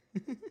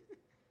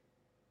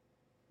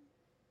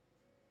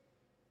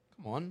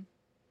 Come on.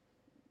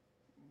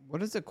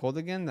 What is it called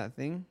again? That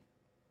thing?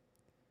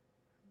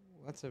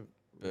 That's a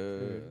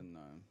No.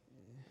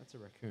 that's a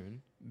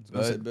raccoon.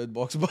 Bird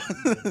box.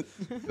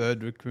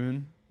 Bird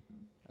raccoon.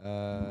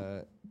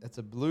 That's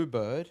a blue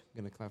bird.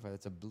 I'm gonna clarify.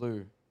 That's a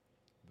blue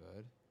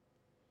bird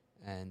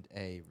and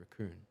a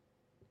raccoon.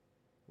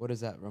 What does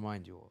that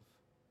remind you of?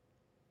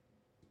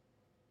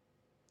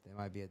 They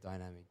might be a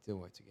dynamic. They'll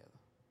work together.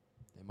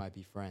 They might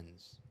be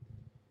friends.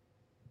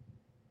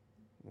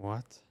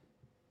 What?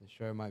 The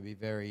show might be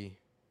very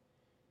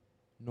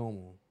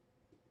normal.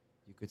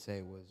 You could say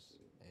it was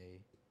a.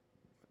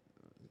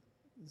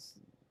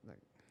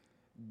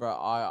 Bro,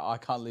 I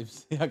can't live.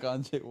 I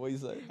can't check what you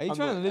say. Are you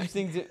trying to lip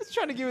sync?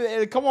 Trying to give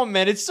it. Come on,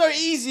 man! It's so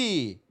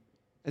easy.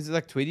 Is it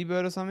like Tweety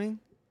Bird or something?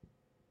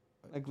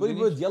 Like Tweety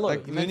Bird's yellow.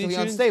 Like mentally Looney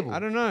Tunes? unstable. I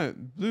don't know.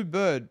 Blue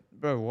Bird,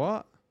 bro.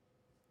 What?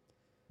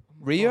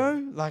 Rio?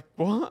 Like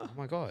what? Oh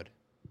my god!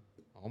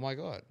 Oh my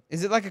god!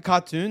 Is it like a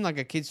cartoon, like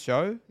a kids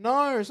show?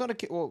 No, it's not a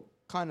kid. Well,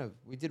 kind of.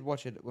 We did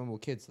watch it when we were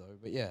kids, though.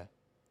 But yeah,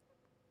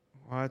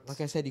 What?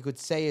 like I said, you could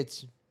say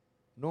it's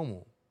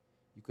normal.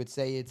 You could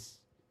say it's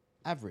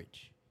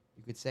average.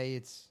 You could say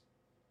it's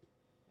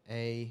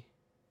a.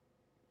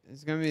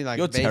 It's gonna be like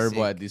You're basic,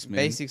 terrible at this, man.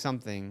 Basic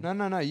something.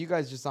 No. You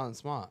guys just aren't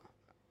smart.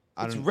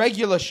 I It's don't.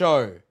 regular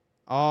show.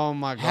 Oh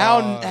my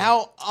god.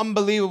 How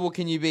unbelievable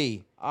can you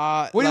be?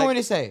 What do you want me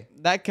to say?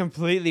 That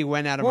completely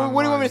went out of my mind.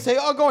 What do you want me to say?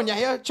 Oh, go on,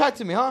 Yahya. Chat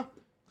to me, huh?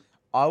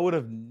 I would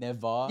have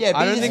never. Yeah,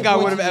 I be don't think I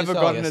would have disappointed ever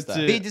in gotten yourself.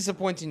 it to. Be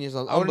disappointed in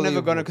yourself. I would have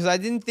never gotten it Unbelievable. because I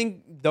didn't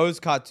think those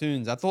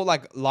cartoons. I thought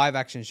like live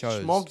action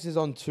shows. Schmogs is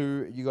on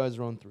 2. You guys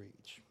are on 3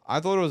 each. I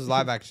thought it was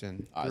live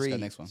action. Alright, let's 3, go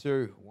next one.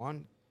 2,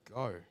 1,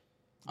 go.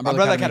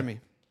 Umbrella Academy.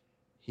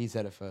 He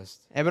said it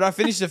first. Yeah, but I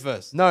finished it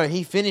first. No,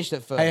 he finished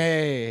it first.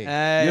 Hey.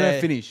 Hey. You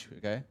don't finish,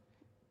 okay?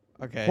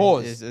 Okay.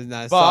 Pause.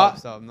 No, But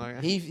stop. I'm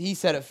not. He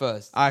said it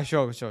first. Alright,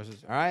 sure. All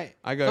right.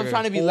 I go. Stop go.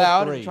 trying to be 4-3.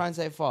 loud and try and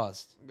say it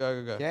fast. Go.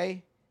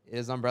 Okay. It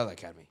is Umbrella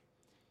Academy.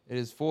 It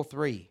is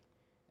 4-3,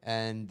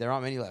 and there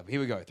aren't many left. Here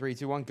we go. 3,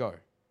 2, 1, go.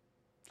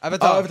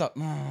 Avatar. Avatar.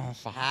 Oh,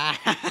 fuck.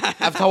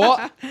 Avatar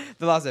what?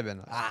 The Last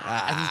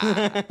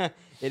Airbender.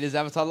 It is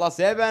Avatar: Last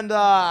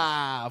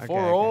Airbender. Okay, For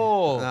okay.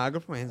 all. Nah, I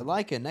got to put my I hands up.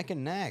 like it. Neck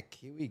and neck.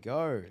 Here we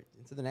go.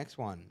 Into the next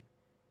one.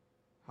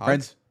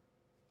 Friends.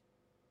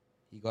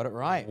 You got it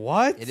right.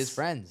 What? It is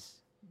Friends.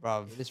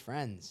 Bruv. It is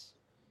Friends.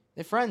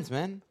 They're friends,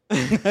 man.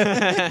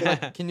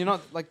 Can you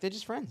not, like, they're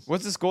just friends.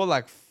 What's the score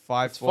like?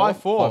 5-4?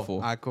 5-4. 5-4.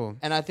 Alright, cool.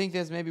 And I think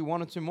there's maybe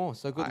 1 or 2 more.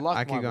 So good I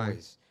luck, keep my going.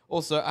 boys.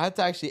 Also, I had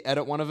to actually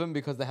edit one of them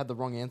because they had the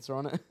wrong answer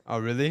on it. Oh,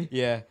 really?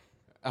 Yeah.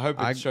 I hope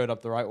it showed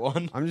up the right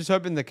one. I'm just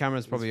hoping the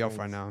camera's probably It's off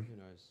right Friends. now. Who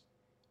knows?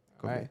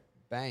 Could All be. right.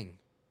 Bang.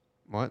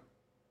 What?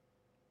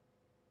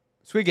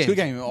 Squid Game. Squid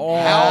Game. Oh.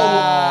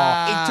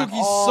 How? It took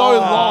you so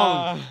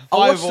long. I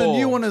watched the 5-all.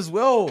 new one as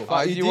well.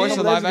 Did you watch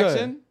the live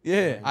action?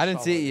 Yeah. I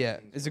didn't see it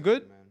yet. Is it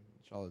good?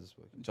 Charlotte is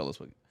working. Jealous.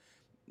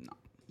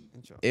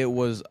 It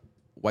was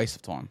waste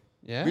of time.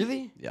 Yeah.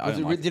 Really? Yeah, I Was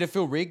don't it like it. did it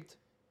feel rigged?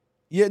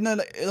 Yeah, no,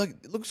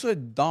 it looks so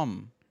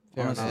dumb.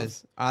 Fair honestly. enough. It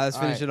is. Let's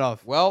finish Alright. it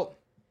off. Well,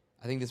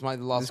 I think this might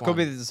be the last This one. could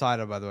be the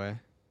decider, by the way.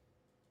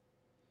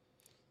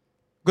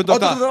 Good Oh,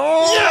 doctor.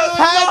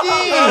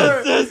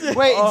 Paddy!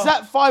 Wait, is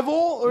that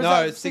 5-all or is No,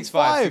 that it's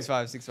 6-5?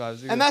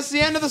 6-5. And that's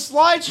the end of the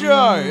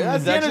slideshow. That's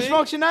Is the it end of actually?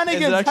 Schmuck Is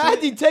Shenanigans. it actually?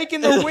 Paddy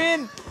taking the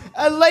win.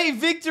 A late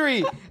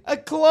victory. A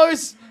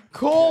close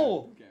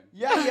call.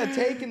 Yeah,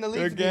 taking the lead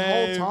Good for the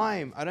whole game.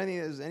 time. I don't think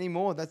there's any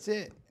more. That's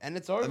it. And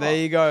it's over. There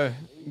you go.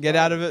 Get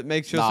out of it.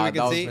 Make sure so Nah, we that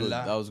can was see. good.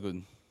 That was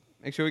good.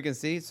 Make sure we can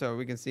see so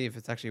we can see if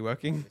it's actually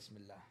working.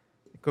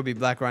 It could be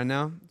black right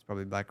now. It's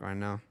probably black right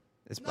now.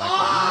 It's black.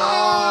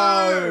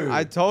 No!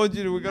 I told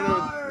you we're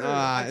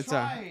gonna. It's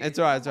alright. It's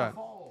alright. Do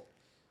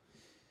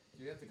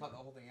you have to cut the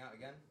whole thing out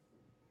again?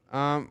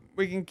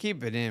 We can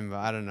keep it in, but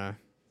I don't know.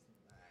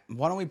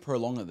 Why don't we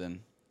prolong it then?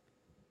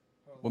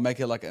 We'll make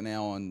it like an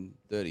hour and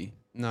 30.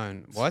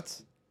 No,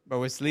 what? But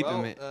we're sleeping.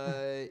 Well,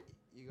 mate.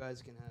 you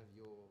guys can have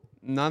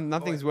your...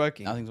 Nothing's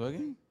working. Nothing's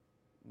working?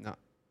 No.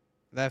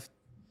 Left.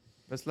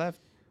 Press left.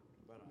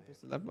 Press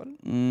the left button.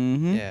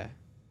 Mm-hmm. Yeah.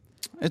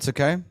 It's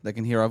okay. They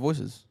can hear our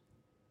voices.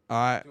 All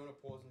right. Do you want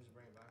to pause and just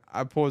bring it back?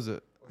 I pause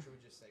it. Or should we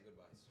just say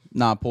goodbyes?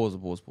 Nah, pause.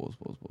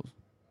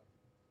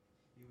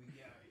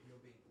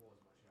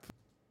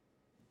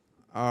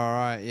 All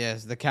right.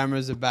 Yes, the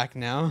cameras are back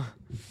now.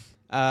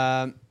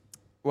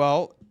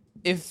 Well,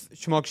 if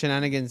Schmock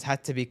Shenanigans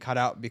had to be cut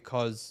out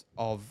because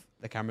of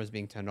the cameras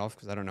being turned off,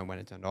 because I don't know when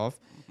it turned off,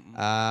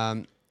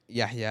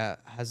 Yahya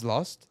has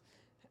lost,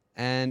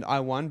 and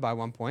I won by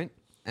 1 point,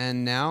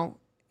 and now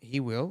he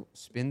will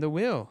spin the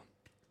wheel.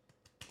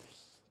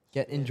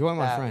 Enjoy,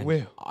 my friend.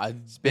 Wheel. I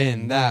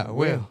Spin that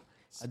wheel.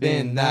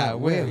 Spin that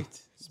wheel.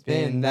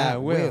 Spin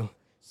that wheel.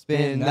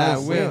 Spin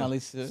that wheel.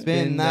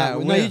 Spin that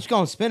wheel. No, you just go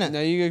and spin it.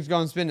 No, you guys go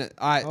and spin it.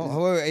 All right.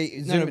 Oh,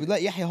 wait, no,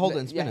 let Yahya hold it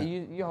and spin yeah,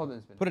 it. You hold it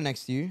and spin it. Put it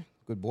next to you.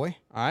 Good boy.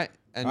 All right.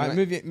 And All right,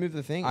 move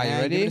the thing. Are you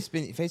and ready? Give it a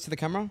spin. Face to the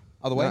camera.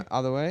 Other way. No,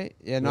 other way.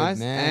 Yeah, Good nice.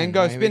 man. And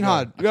go. Now here we Spin go.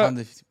 hard. I Go. can't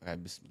okay,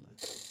 bismillah.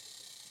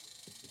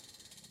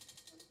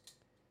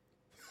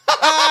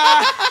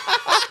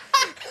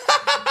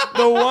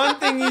 The one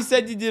thing you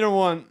said you didn't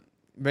want.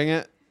 Bring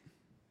it.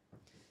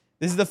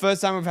 This is the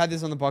first time we've had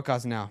this on the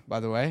podcast now, by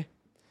the way.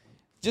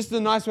 Just a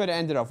nice way to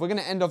end it off. We're going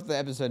to end off the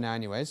episode now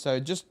anyway. So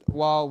just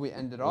while we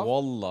end it off.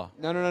 Wallah.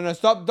 No.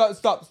 Stop.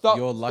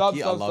 You're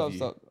lucky, I love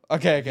you.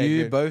 Okay,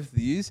 You good. both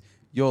use,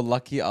 you're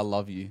lucky, I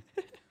love you.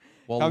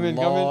 Come in.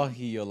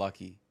 Wallahi, you're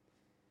lucky.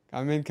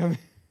 Come in.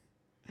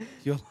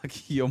 You're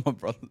lucky, you're my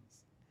brothers.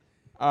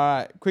 All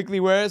right. Quickly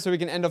wear it so we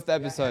can end off the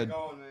episode. Go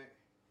on, mate.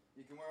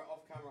 You can wear it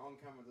off camera, on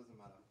camera, doesn't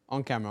matter.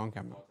 On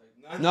camera.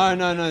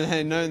 No.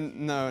 Hey,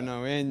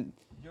 no. We ain't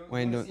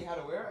doing. See how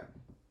to wear it?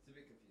 It's a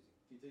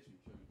bit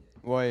confusing.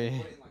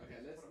 Boy.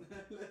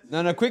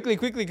 No, quickly,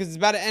 because it's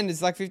about to end.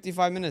 It's like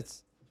 55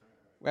 minutes.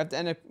 We have to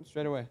end it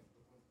straight away.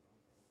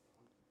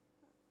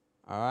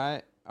 All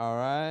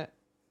right.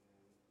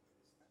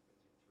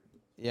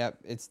 Yep,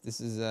 this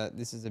is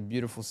a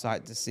beautiful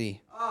sight to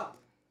see.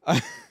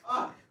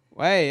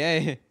 Wait,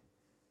 hey.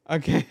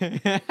 Okay. I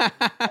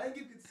didn't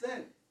give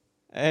consent.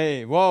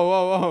 Hey,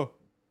 whoa.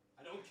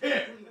 I don't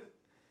care.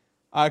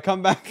 All right,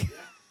 come back.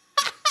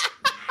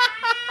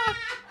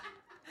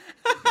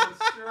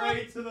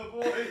 Straight to the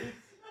voice.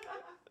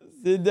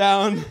 Sit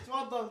down. You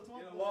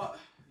know what?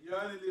 You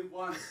only live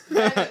once.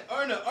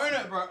 Own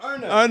it, bro.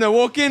 Own it. Oh no,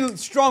 walk in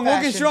strong.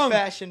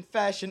 Fashion.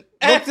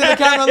 Look to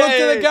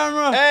the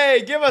camera.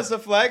 Hey, give us a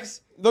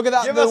flex. Look at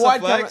that. Give The us a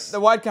wide camera. flex. The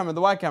wide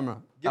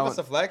camera. Give us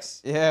a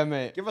flex. Yeah,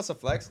 mate. Give us a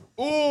flex.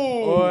 Ooh.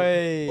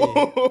 Oi.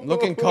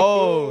 Looking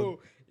cold.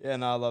 Yeah,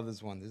 no, I love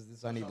this one.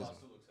 I need this one.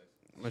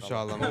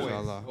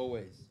 Mashallah.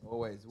 Always.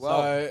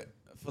 Well,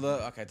 So,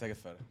 okay, take a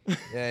photo.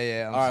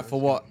 yeah. All right, for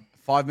what?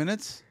 5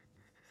 minutes?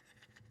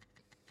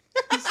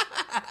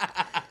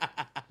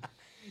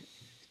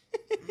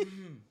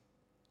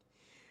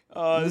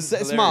 Oh, this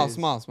is hilarious.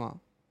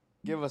 Smile.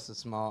 Give us a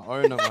smile.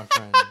 Own it, my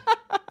friend.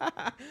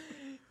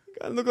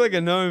 God, look like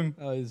a gnome.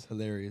 Oh, it's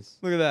hilarious.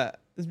 Look at that.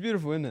 It's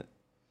beautiful, isn't it?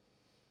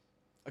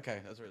 Okay,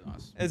 that's really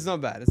nice. It's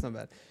not bad.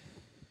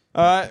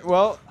 All right.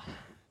 Well,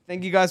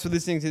 thank you guys for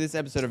listening to this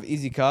episode of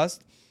EasyCast.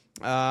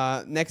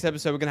 Next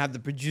episode, we're going to have the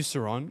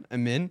producer on,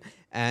 Amin,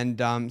 and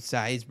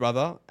Saeed's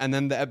brother. And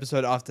then the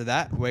episode after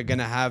that, we're going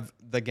to have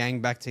the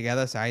gang back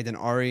together, Saeed and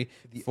Ori,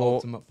 for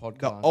Ultimate podcast.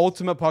 the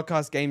ultimate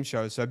podcast game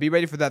show. So be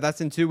ready for that.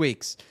 That's in 2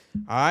 weeks.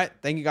 All right.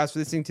 Thank you guys for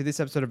listening to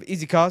this episode of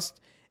EasyCast.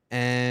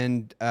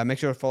 And make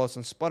sure to follow us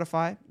on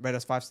Spotify. Rate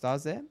us 5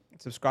 stars there.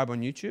 Subscribe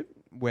on YouTube.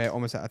 We're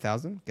almost at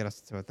 1,000. Get us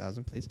to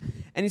 1,000, please.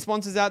 Any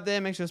sponsors out there,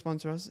 make sure to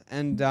sponsor us.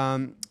 And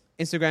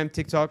Instagram,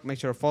 TikTok, make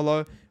sure to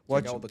follow.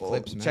 Watch all the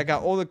clips, man. Check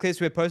out all the clips.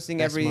 We're posting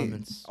Best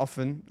moments.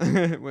 often.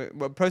 we're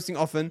posting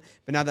often,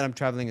 but now that I'm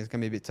traveling, it's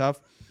gonna be a bit tough.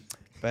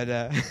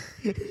 But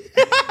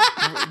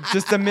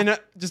just a minute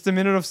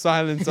of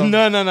silence.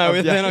 No.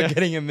 They're not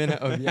getting a minute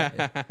of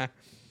yeah.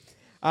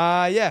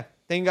 Yeah.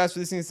 Thank you guys for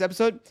listening to this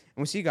episode, and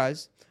we'll see you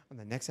guys on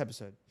the next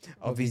episode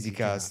of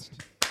EasyCast.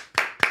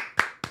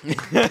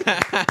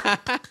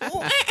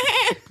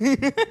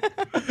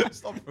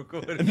 Stop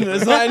recording.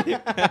 There's not any-